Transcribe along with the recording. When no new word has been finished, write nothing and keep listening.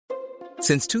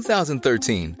Since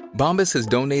 2013, Bombas has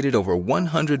donated over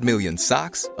 100 million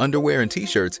socks, underwear, and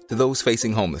T-shirts to those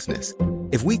facing homelessness.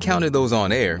 If we counted those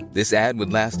on air, this ad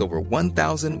would last over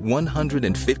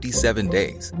 1,157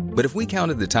 days. But if we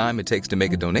counted the time it takes to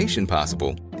make a donation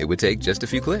possible, it would take just a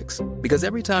few clicks. Because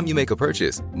every time you make a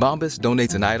purchase, Bombas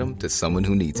donates an item to someone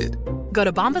who needs it. Go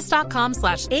to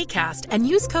bombas.com/ACAST and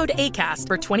use code ACAST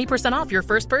for 20% off your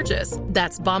first purchase.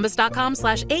 That's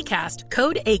bombas.com/ACAST,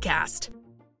 code ACAST.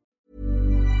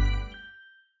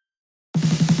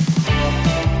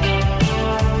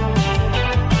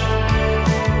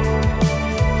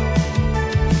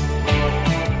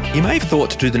 You may have thought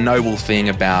to do the noble thing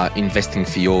about investing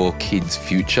for your kids'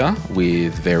 future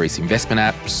with various investment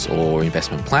apps or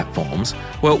investment platforms.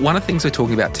 Well, one of the things we're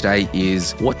talking about today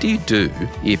is what do you do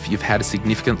if you've had a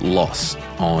significant loss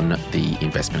on the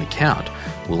investment account?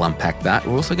 We'll unpack that.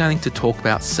 We're also going to talk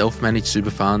about self-managed super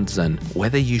funds and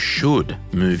whether you should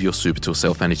move your super to a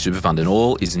self-managed super fund, and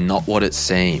all is not what it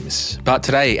seems. But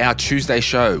today, our Tuesday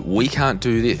show, we can't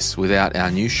do this without our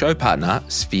new show partner,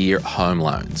 Sphere Home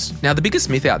Loans. Now, the biggest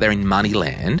myth out there in money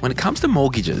land when it comes to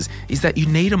mortgages is that you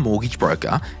need a mortgage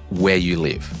broker where you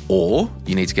live, or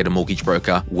you need to get a mortgage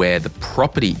broker where the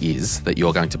property is that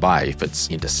you're going to buy. If it's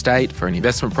interstate for an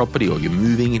investment property or you're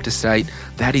moving interstate,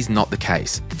 that is not the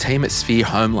case. The team at Sphere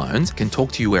Home Loans can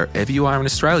talk to you wherever you are in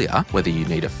Australia, whether you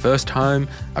need a first home,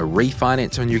 a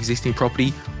refinance on your existing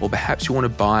property, or perhaps you want to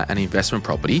buy an investment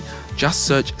property. Just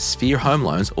search Sphere Home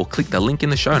Loans or click the link in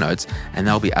the show notes and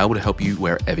they'll be able to help you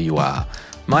wherever you are.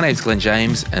 My name's Glenn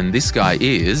James and this guy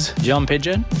is John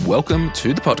Pigeon. Welcome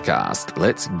to the podcast.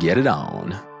 Let's get it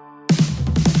on.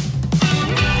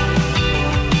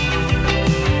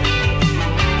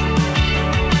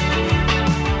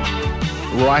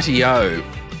 Rightio.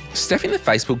 Steph in the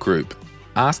Facebook group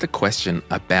asked a question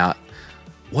about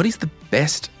what is the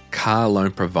best car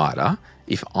loan provider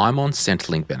if I'm on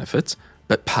Centrelink benefits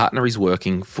but partner is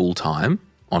working full-time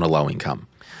on a low income.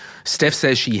 Steph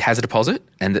says she has a deposit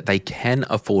and that they can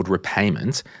afford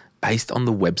repayments based on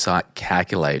the website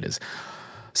calculators.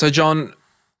 So, John,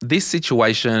 this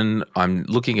situation, I'm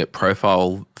looking at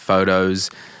profile photos,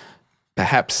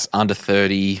 perhaps under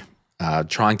 30,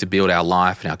 trying to build our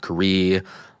life and our career.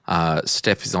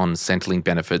 Steph is on Centrelink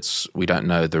benefits. We don't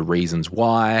know the reasons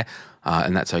why,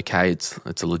 and that's okay.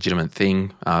 It's a legitimate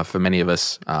thing for many of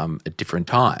us at different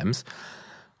times.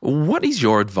 What is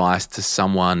your advice to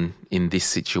someone in this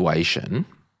situation,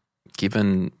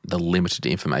 given the limited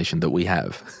information that we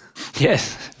have?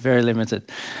 Yes, very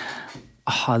limited.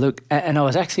 Oh, look, and I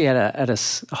was actually at a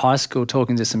high school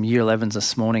talking to some Year 11s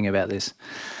this morning about this,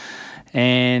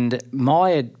 and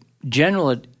my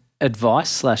general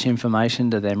advice / information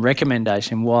to them,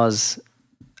 recommendation was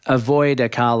avoid a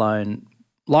car loan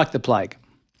like the plague.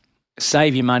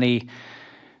 Save your money.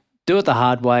 Do it the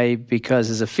hard way because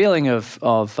there's a feeling of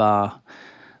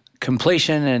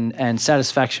completion and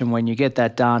satisfaction when you get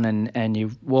that done and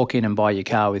you walk in and buy your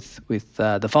car with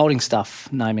the folding stuff,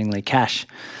 namely cash.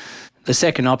 The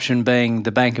second option being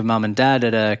the bank of mum and dad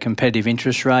at a competitive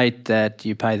interest rate that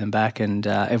you pay them back and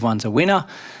everyone's a winner.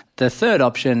 The third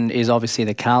option is obviously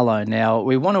the car loan. Now,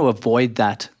 we want to avoid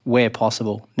that where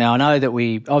possible. Now, I know that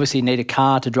we obviously need a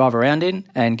car to drive around in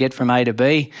and get from A to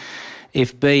B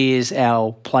if B is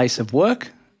our place of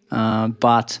work,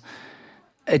 but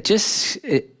I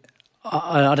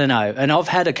don't know. And I've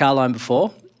had a car loan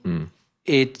before.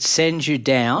 It sends you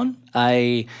down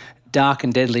a dark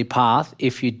and deadly path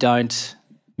if you don't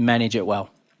manage it well.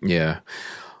 Yeah.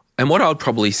 And what I would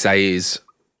probably say is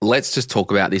let's just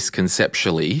talk about this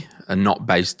conceptually and not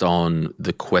based on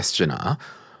the questioner.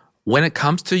 When it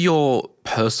comes to your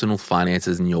personal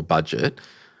finances and your budget,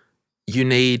 you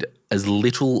need as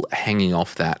little hanging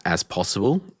off that as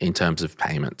possible in terms of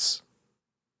payments.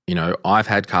 You know, I've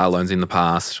had car loans in the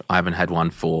past. I haven't had one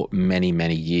for many,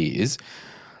 many years.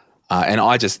 And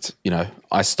I just,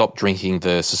 I stopped drinking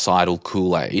the societal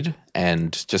Kool-Aid,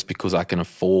 and just because I can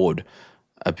afford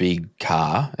a big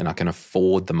car and I can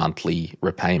afford the monthly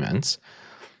repayments,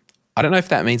 I don't know if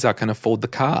that means I can afford the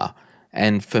car.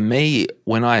 And for me,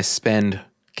 when I spend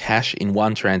cash in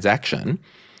one transaction,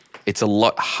 it's a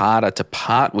lot harder to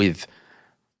part with,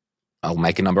 I'll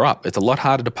make a number up, it's a lot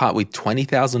harder to part with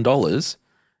 $20,000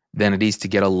 than it is to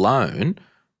get a loan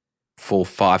for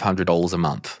 $500 a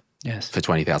month. Yes. For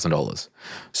 $20,000.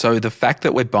 So the fact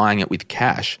that we're buying it with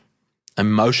cash,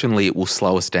 emotionally it will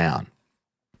slow us down.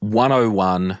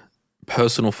 101,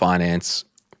 personal finance,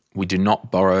 we do not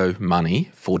borrow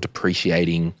money for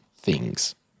depreciating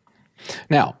things.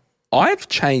 Now, I've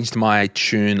changed my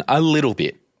tune a little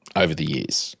bit over the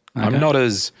years. Okay. I'm not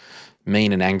as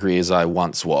mean and angry as I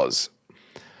once was.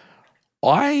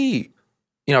 I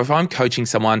if I'm coaching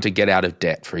someone to get out of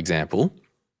debt, for example,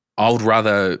 I would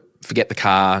rather forget the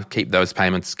car, keep those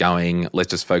payments going, let's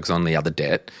just focus on the other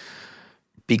debt,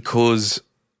 because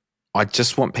I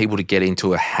just want people to get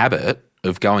into a habit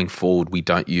of going forward, we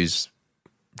don't use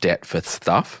debt for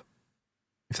stuff,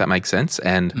 if that makes sense.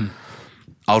 And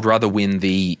I would rather win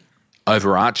the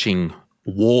overarching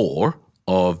war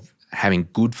of having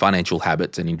good financial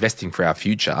habits and investing for our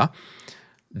future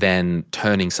than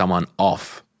turning someone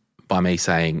off by me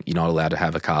saying you're not allowed to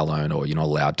have a car loan or you're not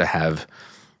allowed to have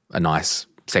a nice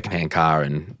secondhand car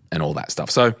and all that stuff.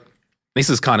 So this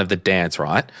is kind of the dance,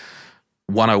 right?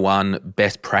 101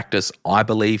 best practice, I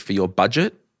believe, for your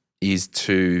budget is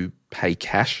to pay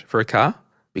cash for a car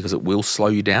because it will slow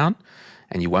you down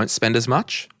and you won't spend as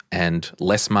much, and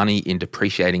less money in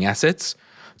depreciating assets.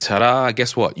 Ta-da,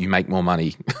 guess what? You make more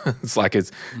money. It's like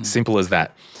as simple as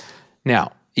that.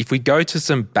 Now, if we go to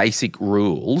some basic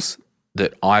rules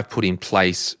that I've put in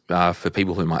place for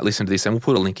people who might listen to this, and we'll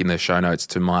put a link in the show notes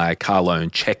to my car loan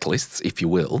checklists, if you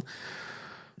will.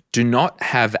 Do not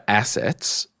have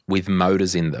assets with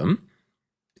motors in them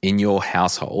in your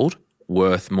household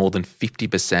worth more than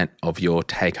 50% of your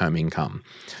take-home income.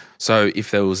 So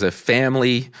if there was a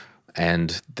family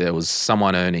and there was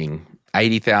someone earning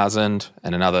 $80,000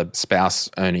 and another spouse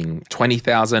earning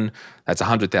 $20,000, that's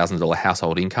 $100,000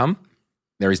 household income.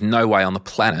 There is no way on the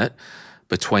planet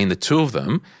between the two of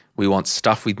them we want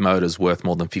stuff with motors worth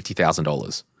more than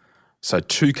 $50,000. So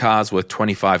 2 cars worth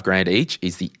 $25,000 each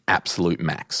is the absolute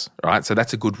max, right? So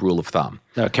that's a good rule of thumb.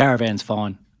 So a caravan's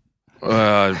fine.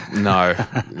 No,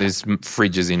 there's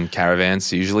fridges in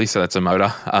caravans usually, so that's a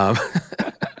motor.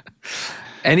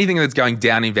 Anything that's going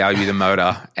down in value, the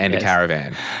motor and a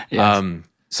caravan. Yes.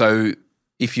 So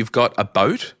if you've got a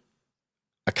boat,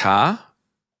 a car,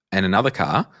 and another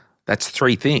car, that's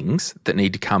 3 things that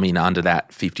need to come in under that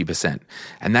 50%.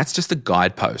 And that's just a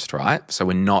guidepost, right? So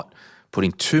we're not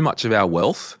putting too much of our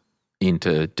wealth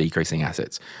into decreasing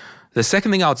assets. The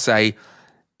second thing I would say,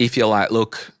 if you're like,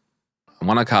 look, I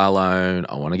want a car loan,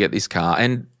 I want to get this car.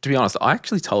 And to be honest, I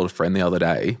actually told a friend the other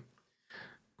day,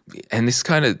 and this is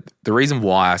kind of the reason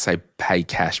why I say pay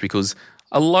cash, because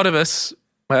a lot of us,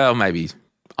 well, maybe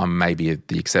I'm maybe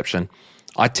the exception.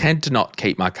 I tend to not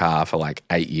keep my car for like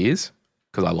 8 years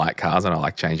because I like cars and I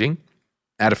like changing.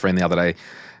 I had a friend the other day,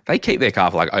 they keep their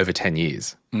car for like over 10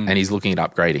 years and he's looking at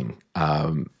upgrading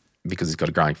because he's got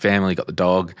a growing family, got the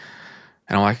dog.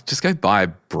 And I'm like, just go buy a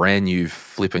brand new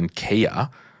flipping Kia.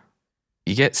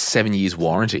 You get 7 years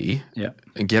warranty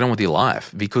and get on with your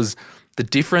life, because the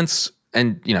difference,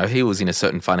 and, he was in a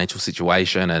certain financial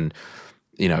situation and,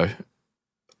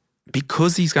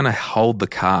 because he's going to hold the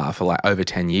car for like over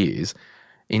 10 years,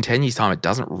 in 10 years' time, it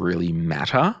doesn't really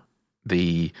matter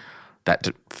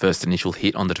that first initial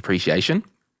hit on the depreciation.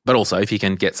 But also, if you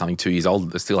can get something 2 years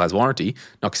old that still has warranty,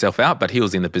 knock yourself out. But he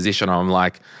was in the position I'm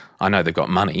like, I know they've got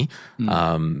money.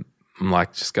 I'm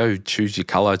like, just go choose your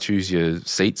colour, choose your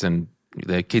seats, and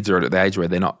the kids are at the age where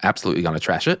they're not absolutely going to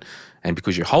trash it. And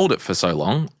because you hold it for so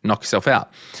long, knock yourself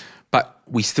out. But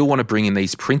we still want to bring in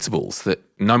these principles that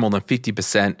no more than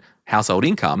 50% household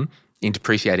income in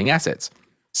depreciating assets.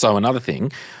 So another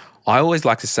thing, I always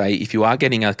like to say, if you are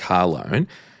getting a car loan,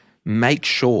 make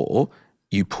sure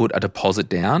you put a deposit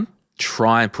down,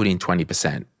 try and put in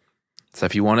 20%. So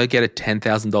if you want to get a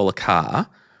 $10,000 car,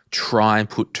 try and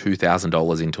put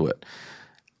 $2,000 into it.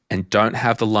 And don't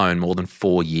have the loan more than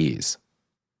 4 years.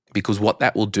 Because what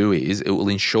that will do is it will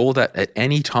ensure that at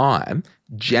any time,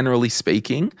 generally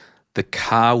speaking, the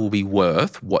car will be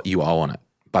worth what you owe on it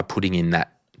by putting in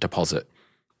that deposit.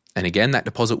 And again, that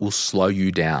deposit will slow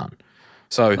you down.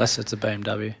 So unless it's a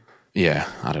BMW. Yeah,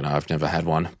 I don't know. I've never had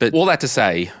one. But all that to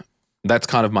say, that's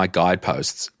kind of my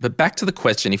guideposts. But back to the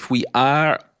question, if we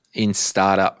are in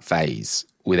startup phase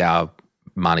with our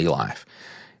money life,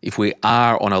 if we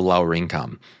are on a lower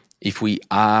income, if we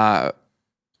are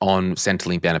on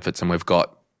Centrelink benefits and we've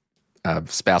got a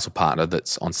spousal partner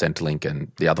that's on Centrelink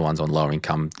and the other one's on lower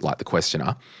income, like the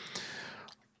questioner,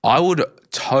 I would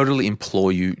totally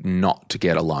implore you not to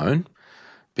get a loan,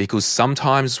 because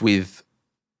sometimes with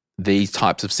these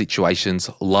types of situations,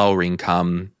 lower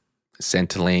income,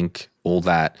 Centrelink, all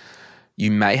that, you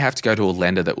may have to go to a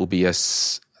lender that will be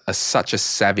such a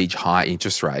savage high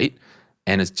interest rate,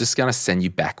 and it's just going to send you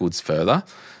backwards further.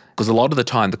 Because a lot of the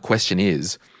time the question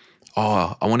is,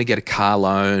 I want to get a car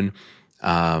loan,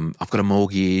 I've got a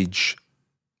mortgage.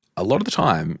 A lot of the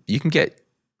time you can get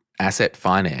asset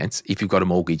finance if you've got a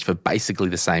mortgage for basically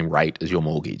the same rate as your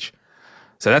mortgage.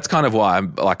 So that's kind of why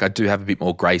I do have a bit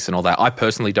more grace and all that. I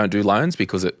personally don't do loans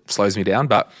because it slows me down,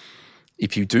 but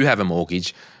if you do have a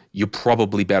mortgage, you're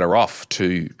probably better off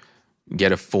to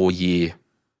get a 4-year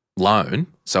loan,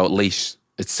 so at least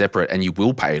it's separate and you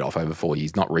will pay it off over 4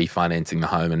 years, not refinancing the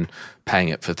home and paying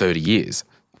it for 30 years.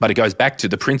 But it goes back to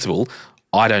the principle,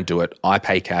 I don't do it. I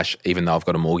pay cash even though I've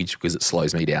got a mortgage because it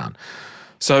slows me down.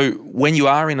 So when you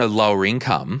are in a lower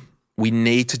income, we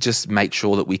need to just make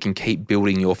sure that we can keep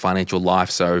building your financial life.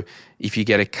 So if you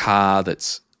get a car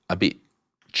that's a bit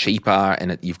cheaper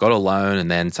and you've got a loan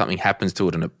and then something happens to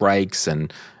it and it breaks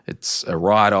and it's a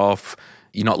write-off,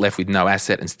 you're not left with no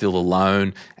asset and still a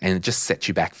loan, and it just sets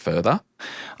you back further.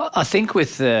 I think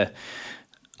with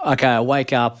I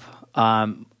wake up,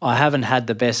 I haven't had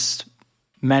the best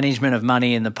management of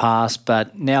money in the past,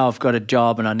 but now I've got a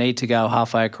job and I need to go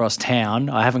halfway across town.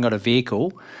 I haven't got a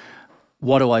vehicle.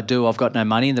 What do? I've got no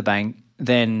money in the bank.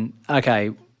 Then,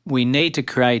 okay, we need to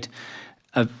create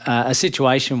a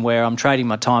situation where I'm trading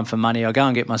my time for money. I go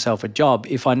and get myself a job.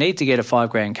 If I need to get a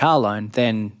 $5,000 car loan,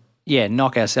 then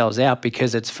knock ourselves out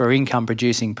because it's for income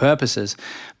producing purposes.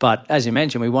 But as you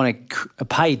mentioned, we want to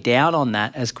pay down on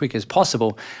that as quick as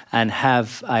possible and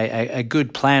have a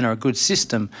good plan or a good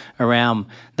system around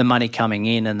the money coming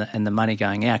in and the money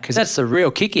going out. Because that's the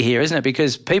real kicker here, isn't it?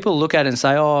 Because people look at it and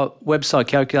say, oh, website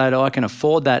calculator, I can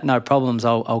afford that, no problems,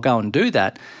 I'll go and do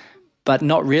that. But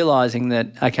not realising that,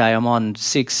 okay, I'm on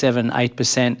 6, 7,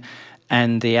 8%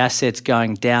 and the asset's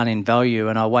going down in value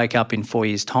and I wake up in 4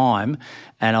 years' time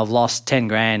and I've lost 10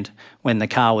 grand when the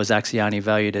car was actually only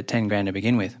valued at 10 grand to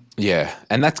begin with. Yeah,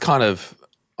 and that's kind of,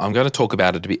 I'm going to talk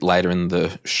about it a bit later in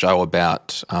the show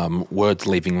about words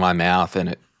leaving my mouth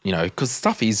and, because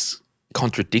stuff is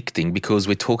contradicting because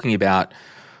we're talking about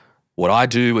what I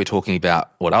do, we're talking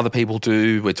about what other people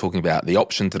do, we're talking about the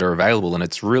options that are available, and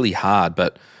it's really hard,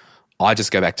 but I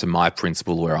just go back to my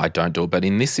principle where I don't do it. But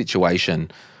in this situation,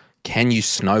 can you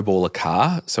snowball a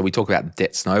car? So we talk about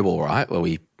debt snowball, right, where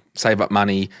we save up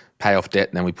money, pay off debt,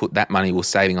 and then we put that money we're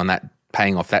saving on that,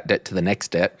 paying off that debt to the next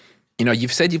debt.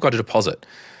 You've said you've got a deposit.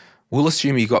 We'll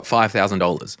assume you've got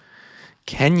 $5,000.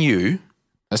 Can you,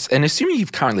 and assuming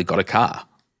you've currently got a car,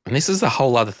 and this is a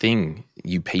whole other thing,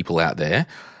 you people out there,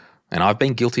 and I've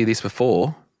been guilty of this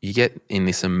before, you get in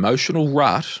this emotional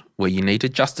rut where you need to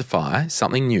justify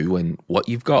something new when what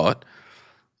you've got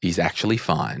is actually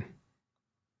fine.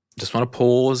 Just want to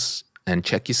pause and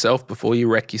check yourself before you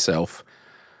wreck yourself.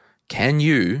 Can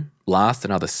you last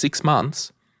another 6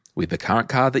 months with the current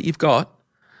car that you've got?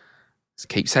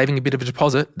 Keep saving a bit of a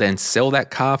deposit, then sell that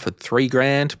car for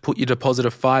 $3,000, put your deposit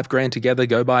of $5,000 together,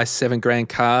 go buy a $7,000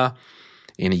 car.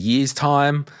 In a year's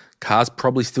time, car's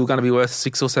probably still going to be worth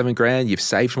 $6,000 or $7,000. You've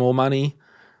saved more money.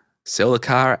 Sell the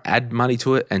car, add money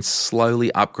to it, and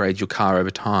slowly upgrade your car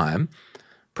over time,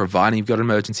 providing you've got an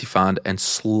emergency fund and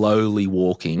slowly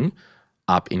walking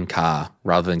up in car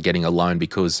rather than getting a loan,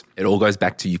 because it all goes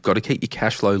back to you've got to keep your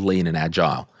cash flow lean and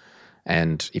agile.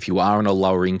 And if you are on a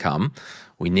lower income,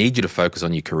 we need you to focus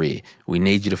on your career. We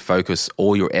need you to focus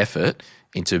all your effort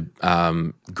into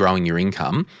growing your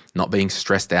income, not being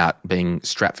stressed out, being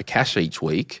strapped for cash each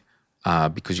week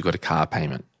because you've got a car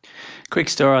payment. Quick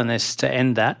story on this to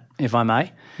end that, if I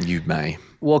may. You may.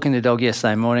 Walking the dog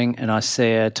yesterday morning and I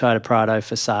see a Toyota Prado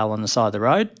for sale on the side of the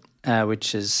road,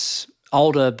 which is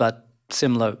older but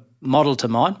similar model to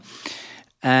mine.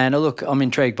 And I'm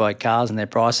intrigued by cars and their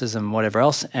prices and whatever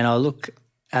else. And I look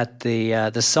at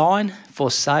the sign for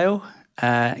sale.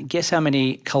 Guess how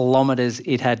many kilometres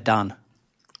it had done?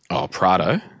 Oh,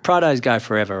 Prado. Prados go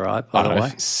forever, right, by the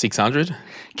way? 600?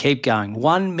 Keep going.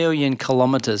 1 million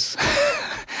kilometres.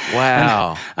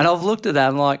 Wow. And I've looked at that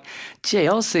and I'm like, gee,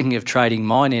 I was thinking of trading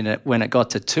mine in it when it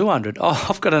got to 200. Oh,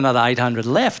 I've got another 800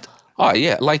 left. Oh,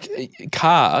 yeah. Like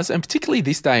cars, and particularly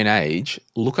this day and age,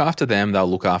 look after them, they'll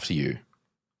look after you.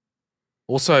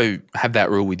 Also have that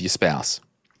rule with your spouse.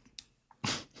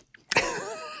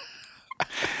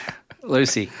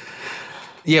 Lucy.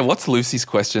 Yeah, what's Lucy's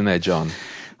question there, John?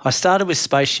 I started with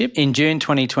Spaceship in June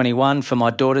 2021 for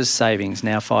my daughter's savings,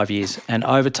 now 5 years, and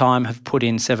over time have put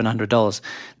in $700.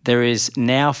 There is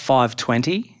now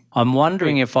 $520. I'm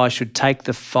wondering if I should take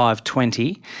the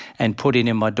 $520 and put it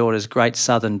in my daughter's Great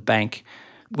Southern Bank,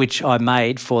 which I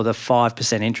made for the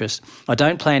 5% interest. I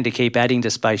don't plan to keep adding to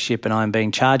Spaceship and I'm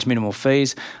being charged minimal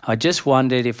fees. I just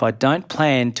wondered if I don't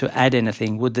plan to add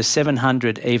anything, would the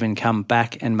 $700 even come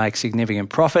back and make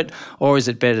significant profit, or is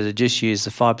it better to just use the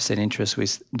 5% interest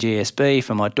with GSB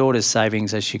for my daughter's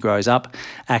savings as she grows up,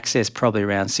 access probably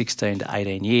around 16 to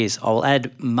 18 years. I'll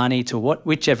add money to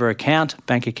whichever account,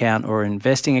 bank account or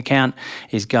investing account,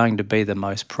 is going to be the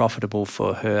most profitable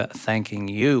for her. Thanking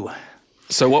you.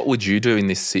 So what would you do in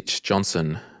this sitch,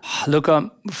 Johnson? Look,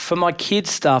 for my kids'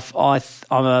 stuff,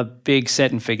 I'm a big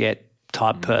set and forget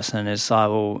type person. It's like,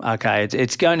 well, okay,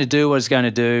 it's going to do what it's going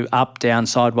to do, up, down,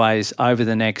 sideways over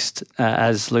the next,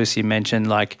 as Lucy mentioned,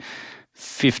 like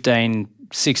 15,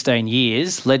 16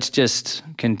 years. Let's just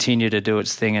continue to do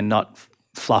its thing and not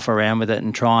fluff around with it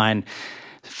and try and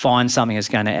find something that's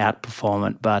going to outperform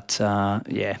it. But,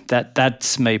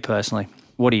 that's me personally.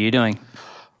 What are you doing?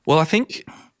 Well, I think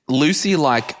Lucy,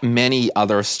 like many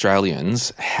other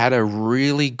Australians, had a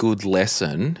really good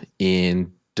lesson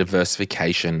in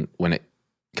diversification when it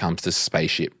comes to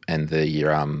Spaceship and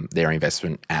their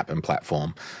investment app and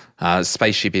platform.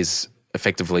 Spaceship is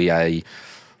effectively an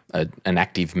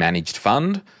active managed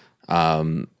fund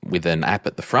with an app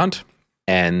at the front.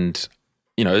 And,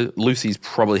 Lucy's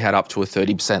probably had up to a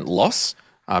 30% loss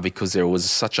because there was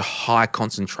such a high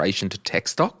concentration to tech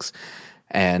stocks.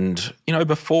 And,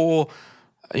 before,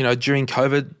 during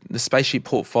COVID, the Spaceship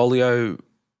portfolio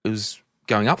was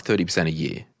going up 30% a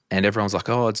year. And everyone's like,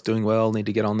 oh, it's doing well, need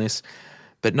to get on this.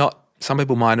 But some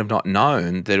people might have not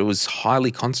known that it was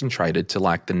highly concentrated to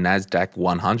like the NASDAQ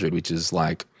 100, which is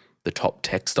like the top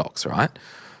tech stocks, right?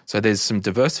 So there's some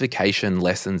diversification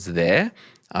lessons there.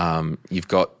 You've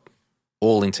got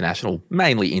all international,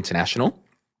 mainly international.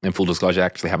 And full disclosure, I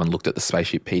actually haven't looked at the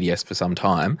Spaceship PDS for some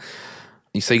time.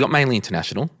 So you've got mainly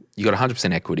international, you've got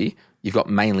 100% equity, you've got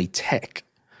mainly tech.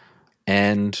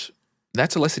 And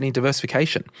that's a lesson in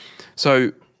diversification.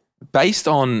 So based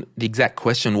on the exact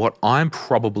question, what I'm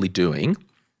probably doing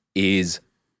is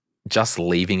just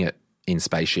leaving it in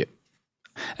Spaceship.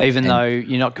 Even though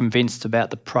you're not convinced about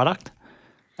the product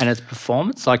and its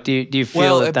performance? Like, do you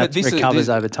feel that recovers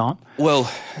over time? Well,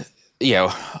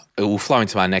 yeah, it will flow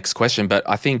into my next question, but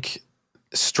I think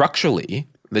structurally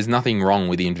there's nothing wrong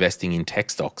with investing in tech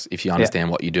stocks if you understand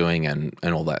what you're doing and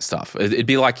all that stuff. It'd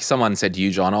be like someone said to you,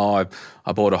 John,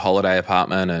 I bought a holiday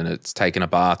apartment and it's taken a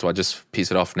bath. Do I just piss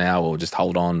it off now or just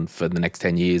hold on for the next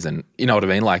 10 years? And you know what I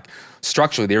mean? Like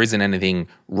structurally there isn't anything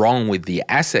wrong with the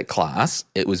asset class.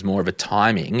 It was more of a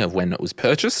timing of when it was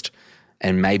purchased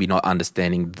and maybe not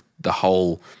understanding the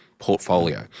whole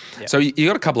portfolio. Yep. So you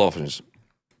got a couple of options,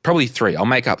 probably three. I'll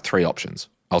make up three options.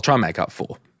 I'll try and make up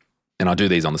four. And I do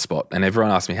these on the spot. And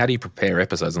everyone asks me, how do you prepare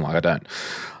episodes? I'm like, I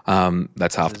don't.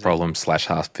 That's half the problem /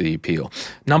 half the appeal.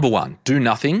 Number one, do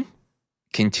nothing.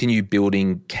 Continue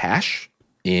building cash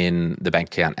in the bank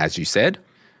account, as you said.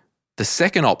 The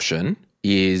second option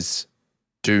is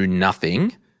do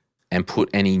nothing and put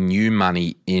any new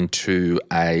money into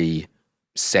a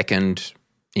second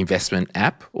investment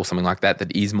app or something like that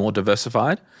that is more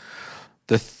diversified.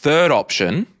 The third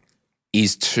option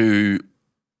is to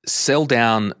sell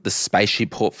down the Spaceship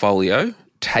portfolio,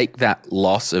 take that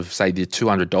loss of, say, the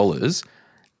 $200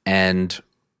 and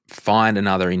find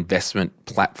another investment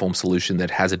platform solution that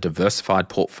has a diversified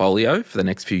portfolio for the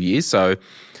next few years. So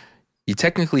you're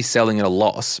technically selling at a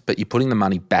loss, but you're putting the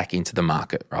money back into the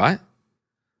market, right?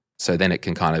 So then it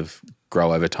can kind of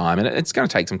grow over time. And it's going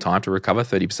to take some time to recover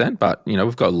 30%, but,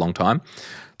 we've got a long time.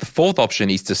 The fourth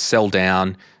option is to sell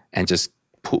down and just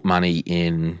put money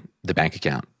in the bank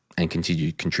account and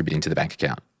continue contributing to the bank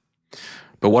account.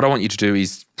 But what I want you to do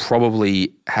is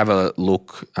probably have a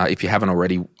look. If you haven't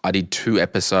already, I did 2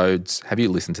 episodes. Have you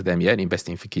listened to them yet,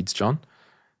 Investing for Kids, John?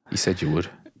 You said you would.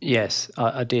 Yes,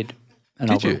 I did. And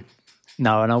did you?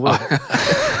 No, and I will.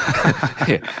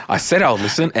 Yeah, I said I'll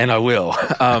listen and I will.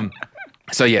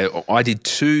 So yeah, I did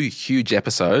 2 huge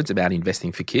episodes about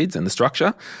investing for kids and the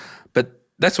structure. But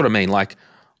that's what I mean. Like,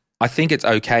 I think it's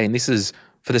okay. And this is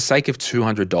for the sake of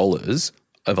 $200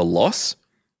 of a loss,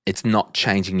 it's not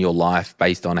changing your life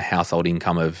based on a household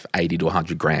income of 80 to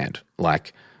 100 grand.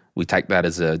 Like, we take that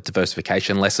as a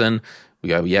diversification lesson. We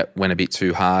go, went a bit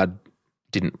too hard,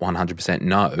 didn't 100%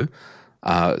 know.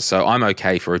 So I'm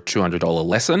okay for a $200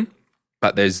 lesson,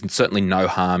 but there's certainly no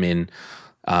harm in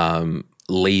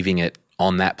leaving it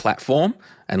on that platform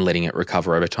and letting it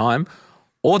recover over time.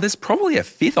 Or there's probably a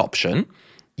fifth option.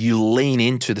 You lean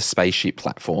into the Spaceship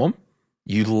platform.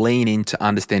 You lean into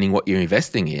understanding what you're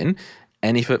investing in,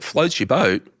 and if it floats your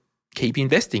boat, keep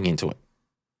investing into it.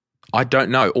 I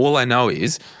don't know. All I know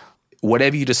is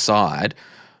whatever you decide,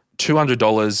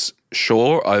 $200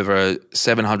 sure over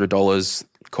 $700,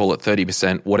 call it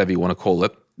 30%, whatever you want to call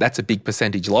it, that's a big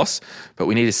percentage loss, but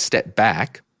we need to step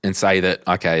back and say that,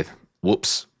 okay,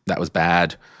 whoops, that was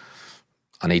bad.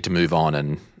 I need to move on,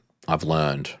 and I've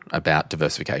learned about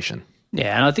diversification.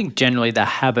 Yeah, and I think generally the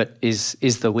habit is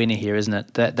the winner here, isn't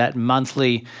it? That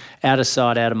monthly out of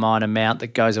sight, out of mind amount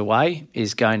that goes away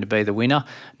is going to be the winner.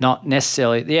 Not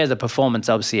necessarily, the performance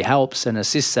obviously helps and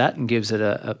assists that and gives it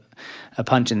a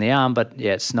punch in the arm, but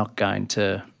it's not going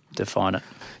to define it.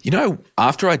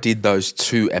 After I did those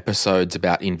 2 episodes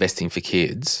about investing for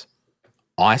kids,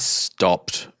 I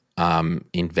stopped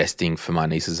investing for my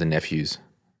nieces and nephews.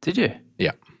 Did you?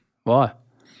 Yeah. Why?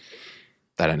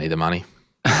 They don't need the money.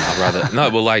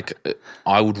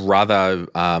 I would rather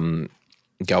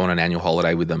go on an annual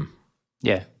holiday with them.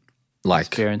 Yeah. Like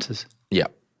experiences. Yeah.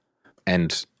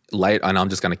 And I'm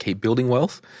just going to keep building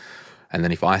wealth. And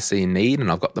then if I see a need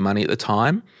and I've got the money at the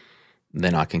time,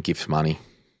 then I can gift money.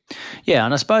 Yeah,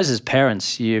 and I suppose as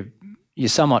parents, you're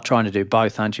somewhat trying to do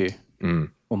both, aren't you?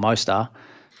 Well, most are.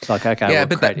 It's like, okay, yeah,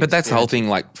 but that's the whole thing.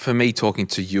 Like for me, talking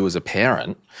to you as a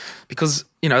parent, because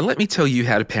let me tell you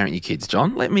how to parent your kids,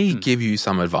 John. Let me give you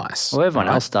some advice. Well, everyone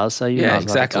else does, so you know.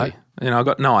 Exactly. I've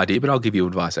got no idea, but I'll give you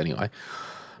advice anyway.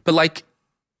 But like,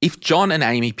 if John and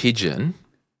Amy Pigeon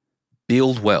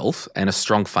build wealth and are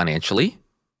strong financially,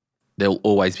 there'll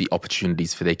always be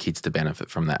opportunities for their kids to benefit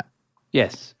from that.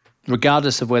 Yes,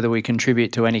 regardless of whether we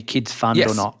contribute to any kids fund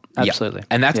or not. Absolutely. Yep.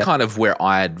 And that's kind of where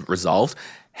I had resolved.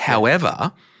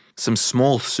 However, some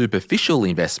small superficial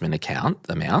investment account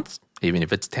amounts, even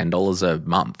if it's $10 a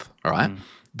month, all right,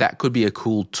 that could be a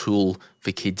cool tool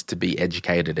for kids to be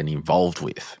educated and involved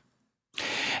with.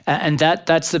 And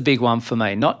that's the big one for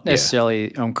me. Not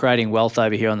necessarily I'm creating wealth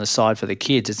over here on the side for the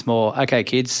kids. It's more, okay,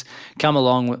 kids, come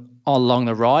along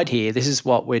the ride here. This is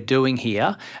what we're doing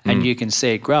here, and you can see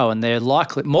it grow. And they're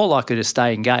more likely to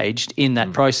stay engaged in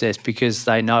that process because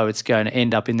they know it's going to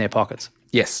end up in their pockets.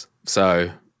 Yes.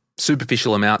 So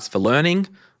superficial amounts for learning,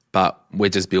 but we're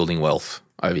just building wealth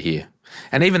over here.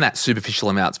 And even that superficial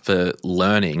amounts for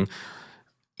learning,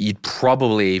 you'd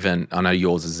probably even, I know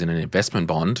yours is in an investment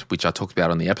bond, which I talked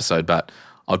about on the episode, but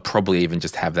I'd probably even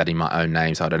just have that in my own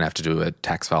name so I don't have to do a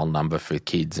tax file number for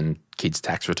kids and kids'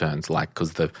 tax returns,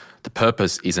 because the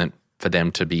purpose isn't for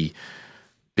them to be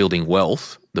building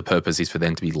wealth. The purpose is for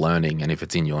them to be learning, and if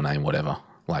it's in your name, whatever.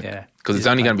 Because it's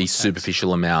only going to be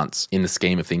superficial amounts in the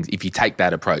scheme of things if you take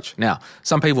that approach. Now,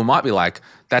 some people might be like,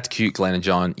 that's cute, Glenn and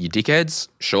John, you dickheads.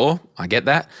 Sure, I get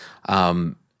that.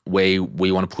 We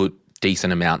want to put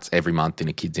decent amounts every month in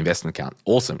a kid's investment account.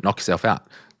 Awesome, knock yourself out.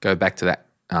 Go back to that,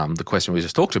 the question we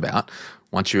just talked about.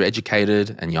 Once you're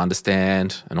educated and you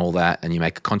understand and all that and you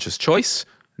make a conscious choice,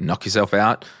 knock yourself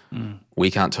out. We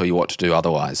can't tell you what to do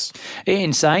otherwise.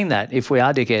 In saying that, if we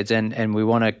are dickheads and we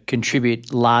want to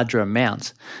contribute larger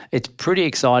amounts, it's pretty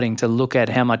exciting to look at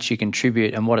how much you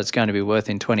contribute and what it's going to be worth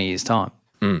in 20 years' time.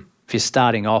 If you're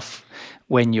starting off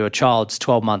when your child's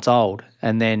 12 months old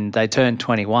and then they turn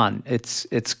 21,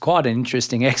 it's quite an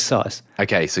interesting exercise.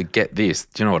 Okay, so get this.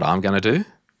 Do you know what I'm going to do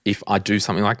if I do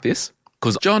something like this?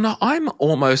 Because, John, I'm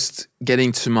almost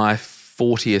getting to my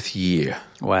 40th year.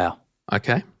 Wow.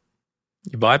 Okay.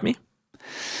 You vibe me?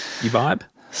 You vibe?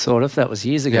 Sort of. That was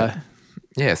years ago.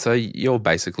 Yeah, so you're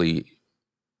basically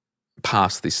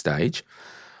past this stage.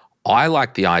 I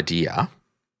like the idea,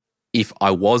 if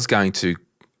I was going to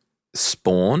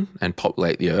spawn and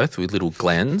populate the earth with little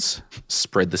Glens,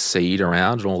 spread the seed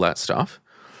around and all that stuff,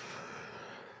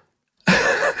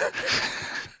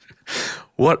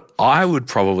 what I would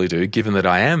probably do, given that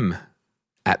I am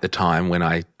at the time when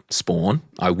I spawn,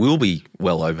 I will be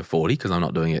well over 40 because I'm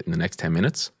not doing it in the next 10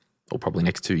 minutes or probably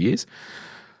next 2 years.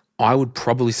 I would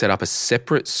probably set up a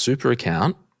separate super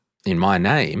account in my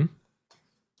name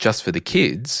just for the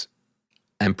kids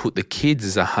and put the kids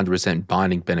as 100%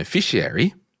 binding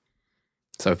beneficiary.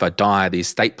 So if I die, the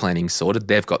estate planning sorted,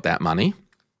 they've got that money.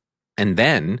 And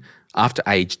then after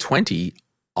age 20,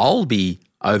 I'll be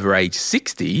over age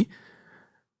 60.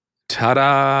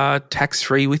 Ta-da,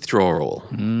 tax-free withdrawal.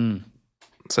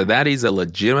 So that is a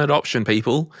legitimate option,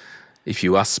 people, if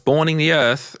you are spawning the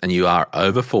earth and you are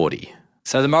over 40.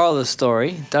 So the moral of the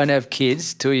story, don't have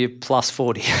kids till you're plus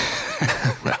 40.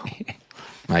 Well,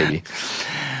 maybe.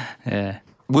 Yeah.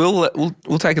 We'll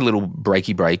take a little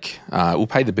breaky break. We'll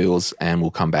pay the bills and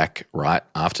we'll come back right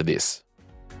after this.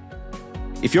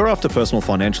 If you're after personal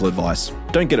financial advice,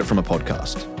 don't get it from a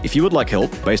podcast. If you would like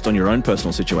help based on your own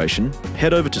personal situation,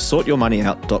 head over to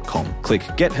sortyourmoneyout.com. Click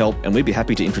Get Help and we'd be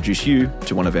happy to introduce you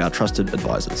to one of our trusted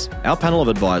advisors. Our panel of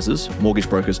advisors, mortgage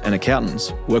brokers and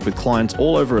accountants work with clients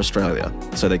all over Australia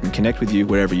so they can connect with you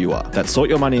wherever you are. That's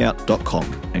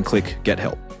sortyourmoneyout.com and click Get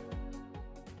Help.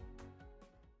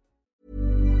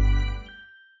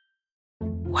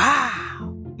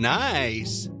 Wow.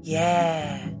 Nice.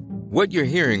 Yeah. What you're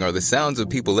hearing are the sounds of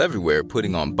people everywhere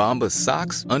putting on Bombas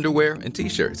socks, underwear, and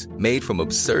T-shirts made from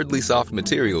absurdly soft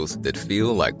materials that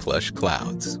feel like plush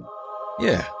clouds.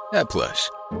 Yeah, that plush.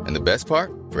 And the best part?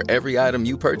 For every item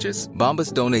you purchase,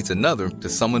 Bombas donates another to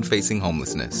someone facing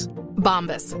homelessness.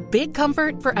 Bombas. Big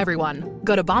comfort for everyone.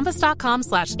 Go to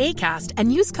bombas.com/ACAST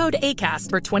and use code ACAST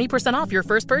for 20% off your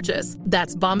first purchase.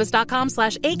 That's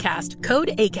bombas.com/ACAST,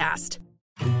 code ACAST.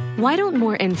 Why don't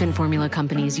more infant formula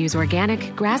companies use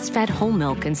organic, grass-fed whole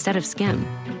milk instead of skim?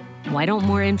 Why don't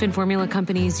more infant formula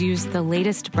companies use the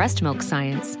latest breast milk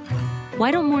science?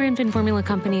 Why don't more infant formula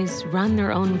companies run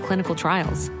their own clinical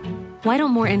trials? Why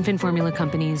don't more infant formula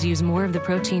companies use more of the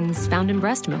proteins found in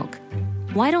breast milk?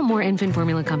 Why don't more infant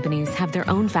formula companies have their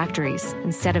own factories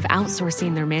instead of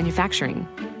outsourcing their manufacturing?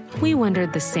 We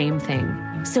wondered the same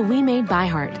thing. So we made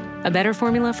ByHeart, a better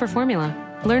formula for formula.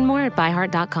 Learn more at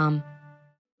byheart.com.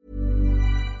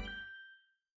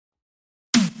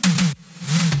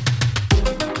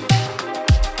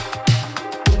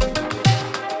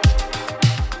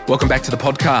 Welcome back to the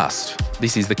podcast.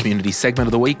 This is the community segment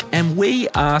of the week, and we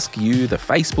ask you, the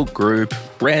Facebook group,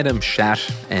 random chat,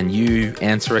 and you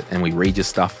answer it, and we read your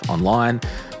stuff online.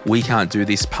 We can't do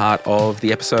this part of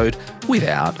the episode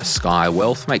without Sky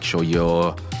Wealth. Make sure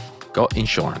you've got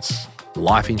insurance,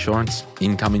 life insurance,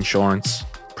 income insurance.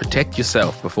 Protect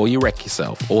yourself before you wreck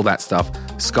yourself, all that stuff.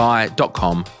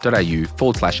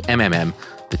 sky.com.au/MMM.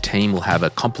 The team will have a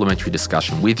complimentary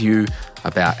discussion with you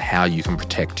about how you can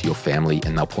protect your family,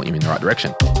 and they'll point you in the right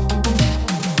direction.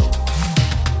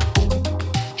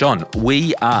 John,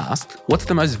 we asked, what's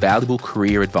the most valuable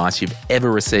career advice you've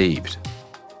ever received?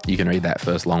 You can read that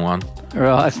first long one.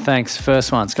 Right, thanks.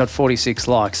 First one, it's got 46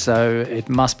 likes, so it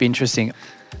must be interesting.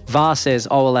 VAR says,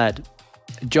 I will add,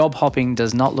 job hopping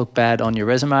does not look bad on your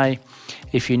resume.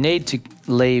 If you need to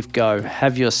leave, go.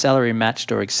 Have your salary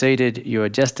matched or exceeded. You are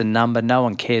just a number. No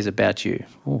one cares about you.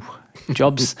 Ooh.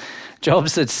 Jobs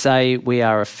that say we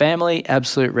are a family,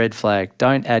 absolute red flag.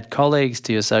 Don't add colleagues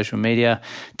to your social media.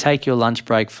 Take your lunch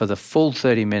break for the full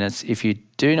 30 minutes. If you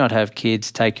do not have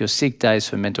kids, take your sick days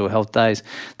for mental health days.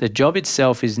 The job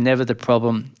itself is never the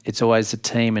problem. It's always the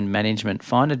team and management.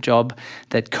 Find a job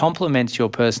that complements your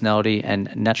personality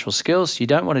and natural skills. You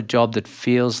don't want a job that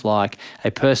feels like a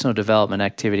personal development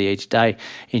activity each day.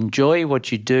 Enjoy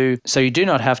what you do so you do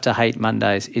not have to hate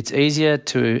Mondays. It's easier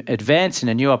to advance in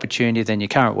a new opportunity than your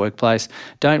current workplace.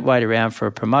 Don't wait around for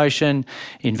a promotion.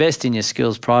 Invest in your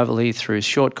skills privately through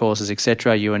short courses,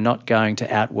 etc. You are not going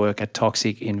to outwork a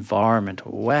toxic environment.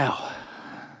 Wow.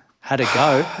 How'd it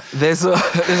go? There's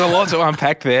a lot to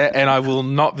unpack there, and I will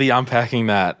not be unpacking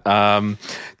that.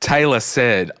 Taylor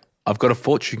said, I've got a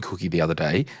fortune cookie the other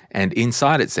day, and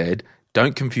inside it said,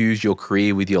 don't confuse your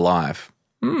career with your life.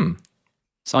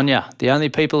 Sonia, the only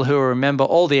people who will remember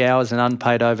all the hours and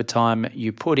unpaid overtime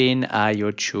you put in are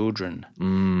your children.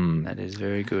 That is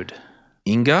very good.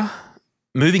 Inga,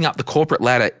 moving up the corporate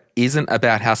ladder isn't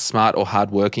about how smart or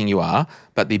hardworking you are,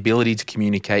 but the ability to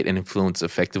communicate and influence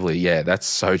effectively. Yeah, that's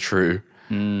so true.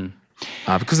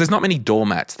 Because there's not many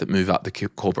doormats that move up the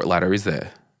corporate ladder, is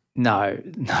there? No,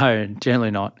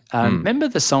 generally not. Remember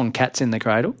the song Cats in the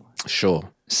Cradle? Sure.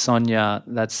 Sonia,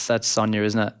 that's Sonia,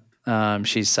 isn't it?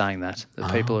 She's saying that. The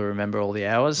people who remember all the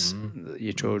hours,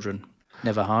 your children.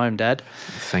 Never home, Dad.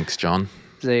 Thanks, John.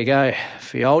 There you go.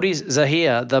 For your oldies,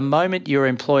 Zahir, the moment your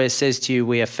employer says to you,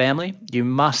 we are family, you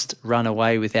must run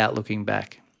away without looking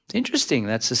back. It's interesting.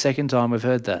 That's the second time we've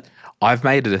heard that. I've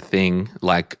made it a thing,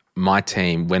 like my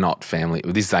team, we're not family.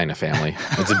 This ain't a family.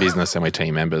 It's a business and we're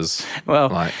team members.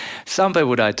 Well, some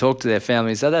people don't talk to their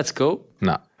families, so that's cool.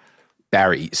 No.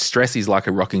 Barry, stress is like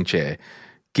a rocking chair.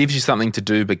 Gives you something to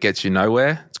do but gets you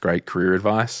nowhere. It's great career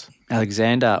advice.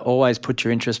 Alexander, always put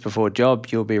your interest before job.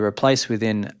 You'll be replaced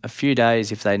within a few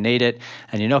days if they need it,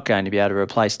 and you're not going to be able to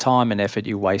replace time and effort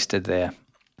you wasted there.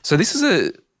 So this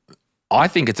is I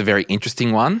think it's a very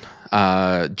interesting one.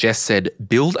 Jess said,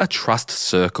 build a trust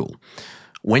circle.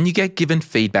 When you get given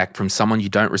feedback from someone you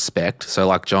don't respect, so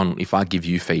like John, if I give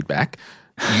you feedback,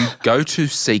 you go to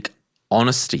seek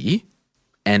honesty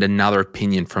and another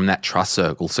opinion from that trust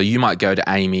circle. So you might go to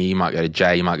Amy, you might go to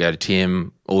Jay, you might go to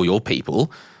Tim, all your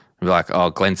people, and be like, oh,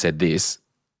 Glenn said this.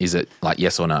 Is it like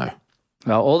yes or no?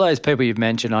 Well, all those people you've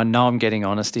mentioned, I know I'm getting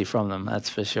honesty from them, that's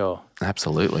for sure.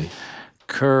 Absolutely.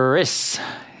 Chris,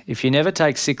 if you never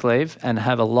take sick leave and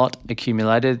have a lot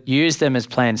accumulated, use them as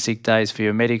planned sick days for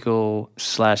your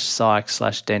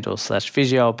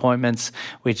medical/psych/dental/physio appointments,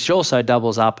 which also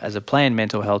doubles up as a planned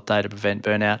mental health day to prevent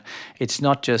burnout. It's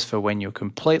not just for when you're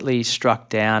completely struck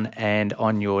down and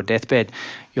on your deathbed.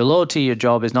 Your loyalty to your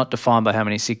job is not defined by how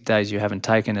many sick days you haven't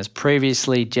taken, as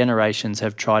previously generations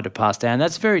have tried to pass down.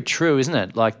 That's very true, isn't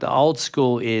it? Like the old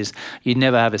school is you'd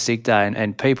never have a sick day,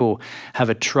 and people have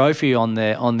a trophy on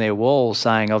their wall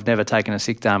saying, I've never taken a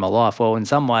sick day in my life. Well, in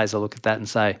some ways I look at that and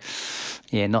say,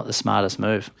 yeah, not the smartest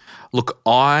move. Look,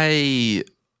 I've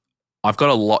got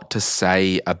a lot to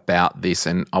say about this,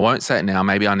 and I won't say it now.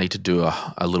 Maybe I need to do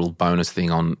a little bonus thing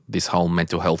on this whole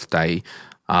mental health day,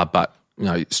 but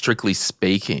strictly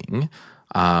speaking,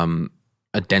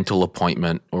 a dental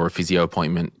appointment or a physio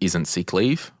appointment isn't sick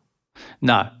leave?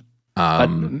 No. But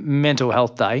mental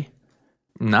health day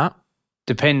No.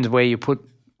 depends where you put,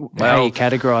 how you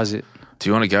categorise it. Do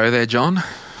you want to go there, John?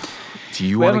 Do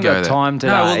you want to go there? We haven't got time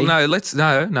today. No,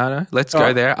 let's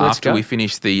go there after we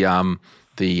finish the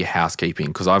housekeeping,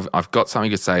 because I've got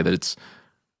something to say that it's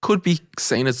could be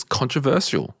seen as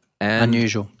controversial and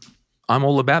unusual. I'm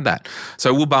all about that.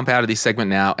 So we'll bump out of this segment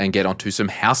now and get onto some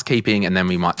housekeeping, and then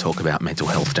we might talk about mental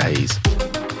health days.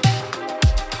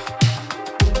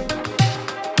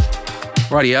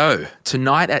 Rightio.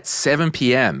 Tonight at 7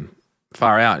 p.m,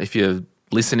 far out, if you're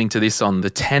listening to this on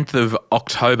the 10th of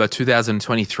October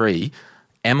 2023,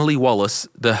 Emily Wallace,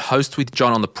 the host with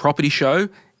John on the Property Show,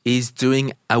 is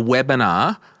doing a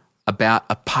webinar about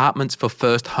apartments for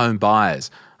first home buyers.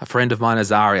 A friend of mine,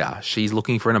 Azaria, she's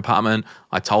looking for an apartment.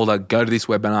 I told her, go to this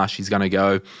webinar. She's going to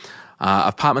go.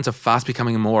 Apartments are fast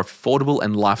becoming a more affordable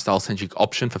and lifestyle-centric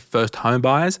option for first home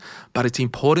buyers, but it's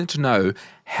important to know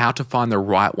how to find the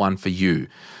right one for you.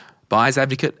 Buyer's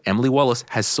advocate Emily Wallace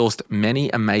has sourced many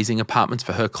amazing apartments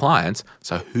for her clients,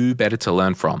 so who better to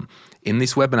learn from? In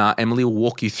this webinar, Emily will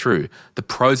walk you through the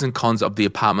pros and cons of the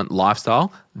apartment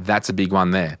lifestyle. That's a big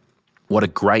one there. What a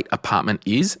great apartment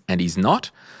is and is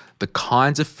not, the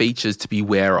kinds of features to be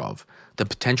aware of, the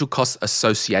potential costs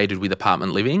associated with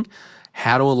apartment living,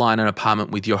 how to align an apartment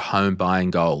with your home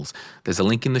buying goals. There's a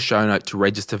link in the show note to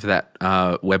register for that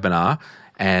webinar,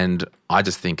 and I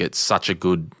just think it's such a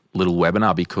good little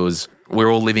webinar because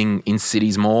we're all living in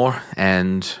cities more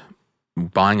and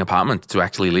buying apartments to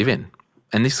actually live in.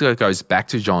 And this goes back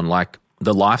to, John, like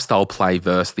the lifestyle play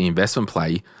versus the investment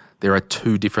play, there are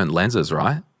two different lenses,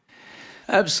 right?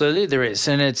 Absolutely there is,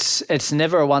 and it's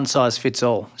never a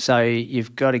one-size-fits-all. So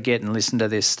you've got to get and listen to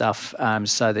this stuff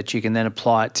so that you can then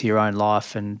apply it to your own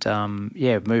life and,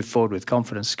 move forward with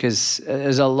confidence, because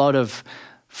there's a lot of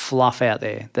fluff out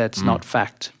there that's not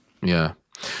fact. Yeah.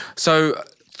 So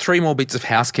 3 more bits of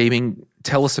housekeeping.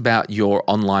 Tell us about your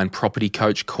online property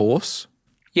coach course.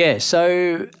 Yeah,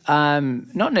 so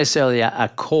not necessarily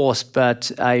a course, but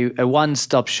a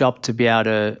one-stop shop to be able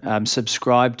to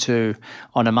subscribe to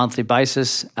on a monthly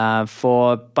basis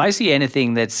for basically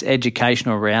anything that's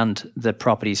educational around the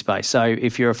property space. So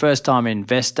if you're a first-time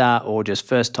investor or just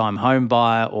first-time home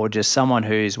buyer or just someone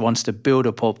who wants to build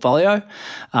a portfolio,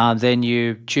 then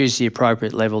you choose the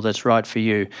appropriate level that's right for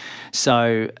you.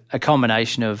 So a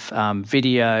combination of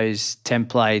videos,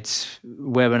 templates,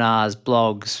 webinars,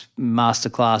 blogs,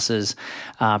 masterclasses,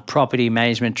 property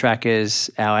management trackers,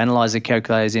 our analyzer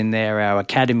calculators in there, our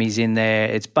academies in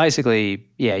there. It's basically,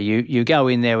 you go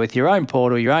in there with your own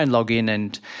portal, your own login,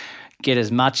 and get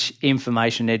as much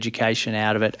information, education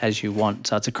out of it as you want.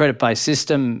 So it's a credit-based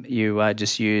system. You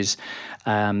just use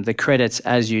the credits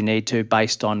as you need to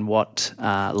based on what